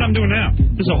me. Look what I'm doing now.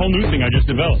 This is a whole new thing I just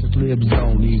developed.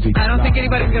 I don't think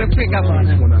anybody's going to pick up on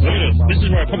it. Look at this. This is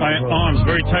where I put my arms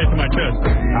very tight to my chest.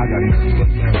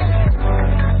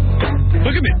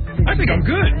 Look at me. I think I'm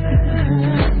good.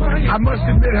 I must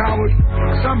admit, Howard,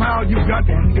 somehow you got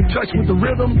in touch with the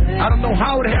rhythm. I don't know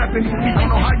how it happened. I don't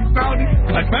know how you found it.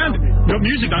 I found it. No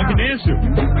music I can dance to.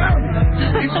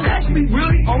 It's actually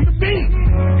really on the beat.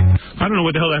 I don't know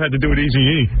what the hell that had to do with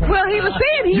Eazy-E. Well, he was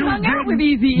saying he hung out with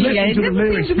Eazy-E. It didn't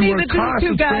seem to me that these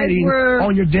two guys were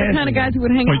on your the kind of guys who would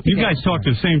hang out you guys talked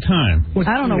at the same time.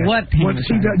 I don't know what.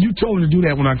 You told her to do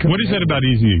that when I come. What is that about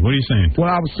Eazy-E? What are you saying? Well,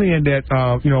 I was saying that,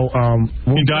 he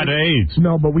died of AIDS.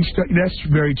 No, but that's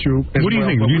very true. What do you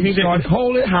think? Do you think that...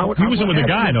 Hold it, Howard. He wasn't with a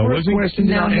guy, though, was he?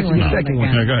 No, I'll answer the second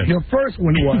one. Yeah, go ahead. Your first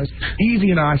one was,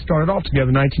 Eazy and I started off together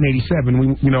in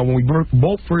 1987. When we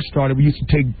both first started, we used to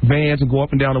take vans and go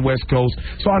up and down the West Coast.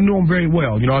 So I knew him very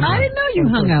well. I didn't know you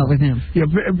hung out with him. Yeah,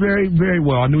 very, very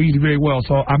well. I knew Eazy very well.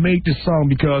 So I made this song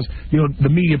because, the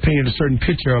media painted a certain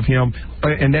picture of him,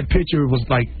 and that picture was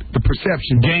like the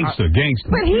perception. Gangster.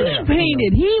 But he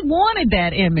painted. He wanted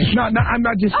that image. No, I'm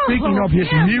not just speaking of his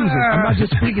music. I'm not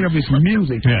just speaking of his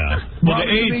music. Yeah. Well, the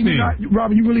AIDS thing.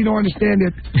 Robert, you really don't understand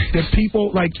that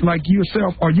people like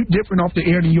yourself, are you different off the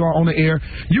air than you are on the air?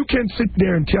 You can sit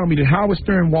there and tell me that Howard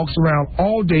Stern walks around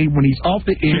all day when he's off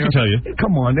the air. I can tell you.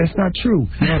 Come on, that's not true.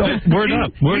 Word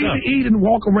up. He didn't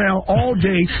walk around all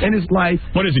day in his life.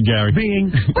 What is it, Gary?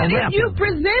 But if you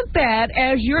present that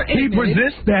as your image. He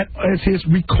presents that as his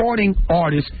recording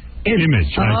artist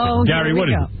image. Gary, what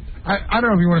is it? I don't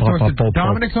know if you want to talk to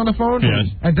Dominic's on the phone. Yes.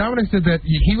 And Dominic said that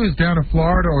he was down in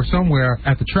Florida or somewhere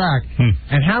at the track,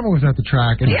 and Hammer was at the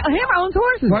track. And Hammer owns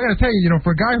horses. Well, I got to tell you,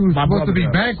 for a guy who's supposed to be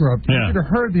bankrupt, you should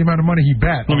have heard the amount of money he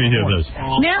bet. Let me hear this.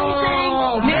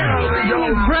 Now he's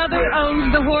saying his brother owns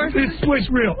the horses. It's switch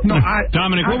real. No,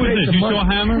 Dominic, what was this? You saw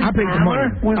Hammer? I paid the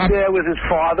money. Was there with his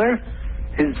father,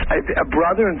 a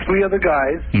brother, and 3 other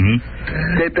guys.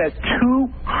 They bet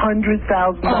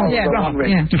 $200,000 on one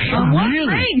race. On one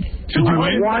race. Did you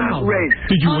win? One race.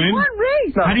 Did you win? One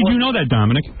race. How did you know that,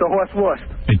 Dominic? The horse lost.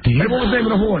 It did? What was the name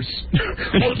of the horse?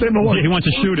 What was the name of the horse? He wants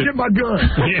to shoot it. Get my gun.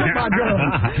 Get my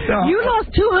gun. You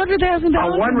lost $200,000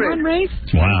 on one race?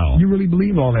 Wow. You really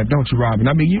believe all that, don't you,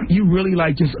 Robin? I mean, you really you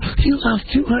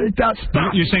lost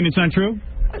 $200,000. You're saying it's not true?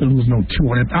 I didn't lose no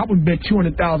 $200,000. I would bet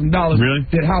 $200,000 really?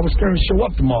 that Howard Stern show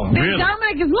up tomorrow. Then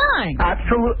Dominic is lying.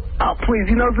 Absolutely. Oh, please,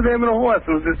 he knows the name of the horse.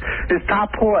 It was his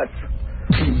top horse.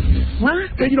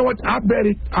 What? You know what? I bet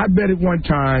it one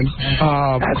time.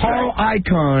 Carl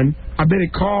Icahn. I bet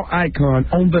it Carl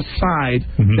Icahn on the side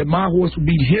that my horse would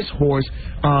beat his horse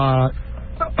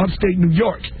upstate New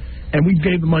York. And we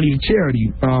gave the money to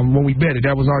charity when we bet it.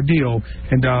 That was our deal.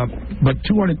 And but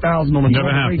 $200,000 on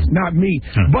a race, not me.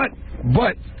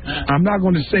 But I'm not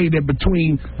going to say that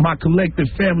between my collective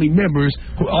family members,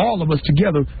 all of us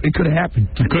together, it could have happened.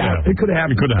 It could have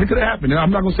happened. And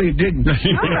I'm not going to say it didn't. All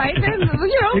right, then,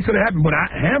 It could have happened. But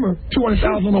Hammer,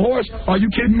 $200,000 on a horse. Are you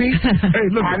kidding me? Hey,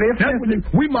 look,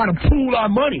 we might have pooled our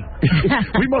money.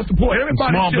 We must have pooled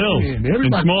everybody. Small bills. In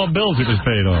small bills it was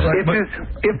paid off.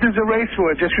 If there's a race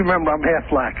for it, just remember I'm half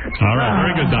black. All right,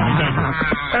 very good, Dominic.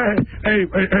 Thank you. Hey,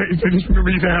 just remember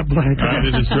he's half black.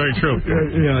 It is very true.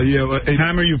 Yeah.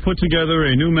 Hammer, you put together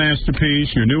a new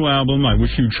masterpiece, your new album. I wish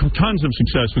you tons of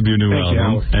success with your new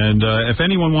album. And if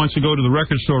anyone wants to go to the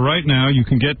record store right now, you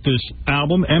can get this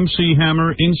album, MC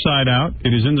Hammer Inside Out.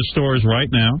 It is in the stores right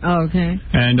now. Okay.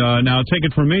 And now take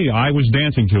it from me. I was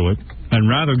dancing to it, and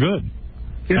rather good.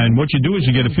 And what you do is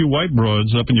you get a few white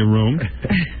broads up in your room,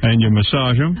 and you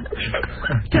massage them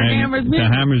to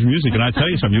Hammer's music. And I tell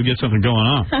you something, you'll get something going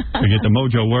on. You get the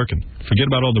mojo working. Forget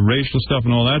about all the racial stuff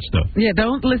and all that stuff. Yeah,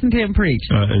 don't listen to him preach.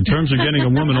 In terms of getting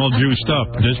a woman all juiced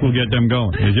up, this will get them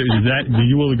going.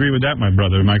 You will agree with that, my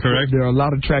brother? Am I correct? There are a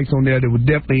lot of tracks on there that would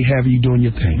definitely have you doing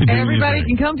your thing. Everybody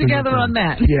can come together on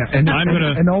that. Yeah, and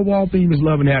the overall theme is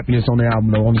love and happiness on the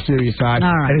album, though, on the serious side.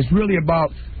 All right. And it's really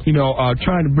about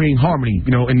trying to bring harmony,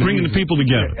 bringing the people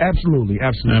together. Absolutely.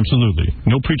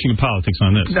 No preaching of politics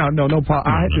on this. No.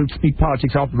 I had to speak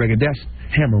politics off the record. That's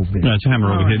Hammer over there. That's Hammer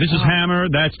over here. This is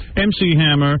Hammer. That's MC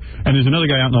Hammer. And there's another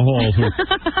guy out in the hall.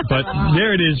 But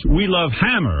there it is. We love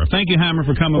Hammer. Thank you, Hammer,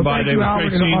 for coming by today. It was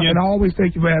great seeing you. And I always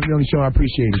thank you for having me on the show. I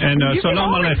appreciate it. And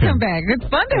Shalom Aleichem. Come back. It's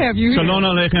fun to have you here. Shalom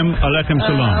Aleichem. Aleichem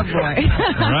Shalom. Oh, boy.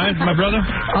 All right, my brother?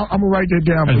 I'm going to write that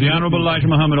down. As the Honorable Elijah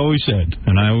Muhammad always said.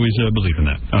 And I always believe in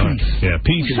that. Yeah,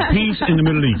 peace in the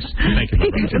Middle East. Thank you.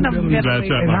 Peace in the Middle East. That's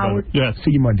right, and my Howard, brother. Yes.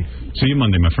 see you Monday. See you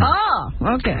Monday, my friend.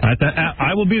 Oh, okay.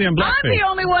 I will be there in blackface. I'm the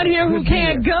only one here who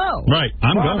can't go. Right,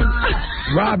 I'm going.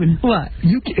 Robin, what?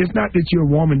 It's not that you're a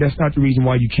woman. That's not the reason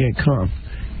why you can't come.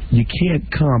 You can't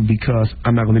come because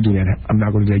I'm not going to do that. I'm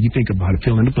not going to do that. You think about it.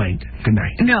 Fill in the blank. Good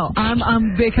night. No, I'm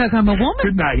because I'm a woman.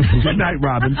 Good night. Good night,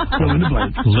 Robin. Fill in the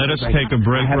blank. Let us take a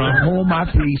break, Robin. I have to hold my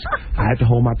peace. I have to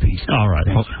hold my peace. All right.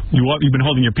 You've been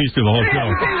holding your peace through the whole show.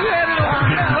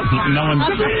 No one.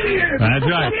 That's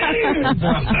right.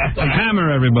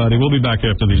 Hammer, everybody. We'll be back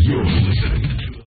after these.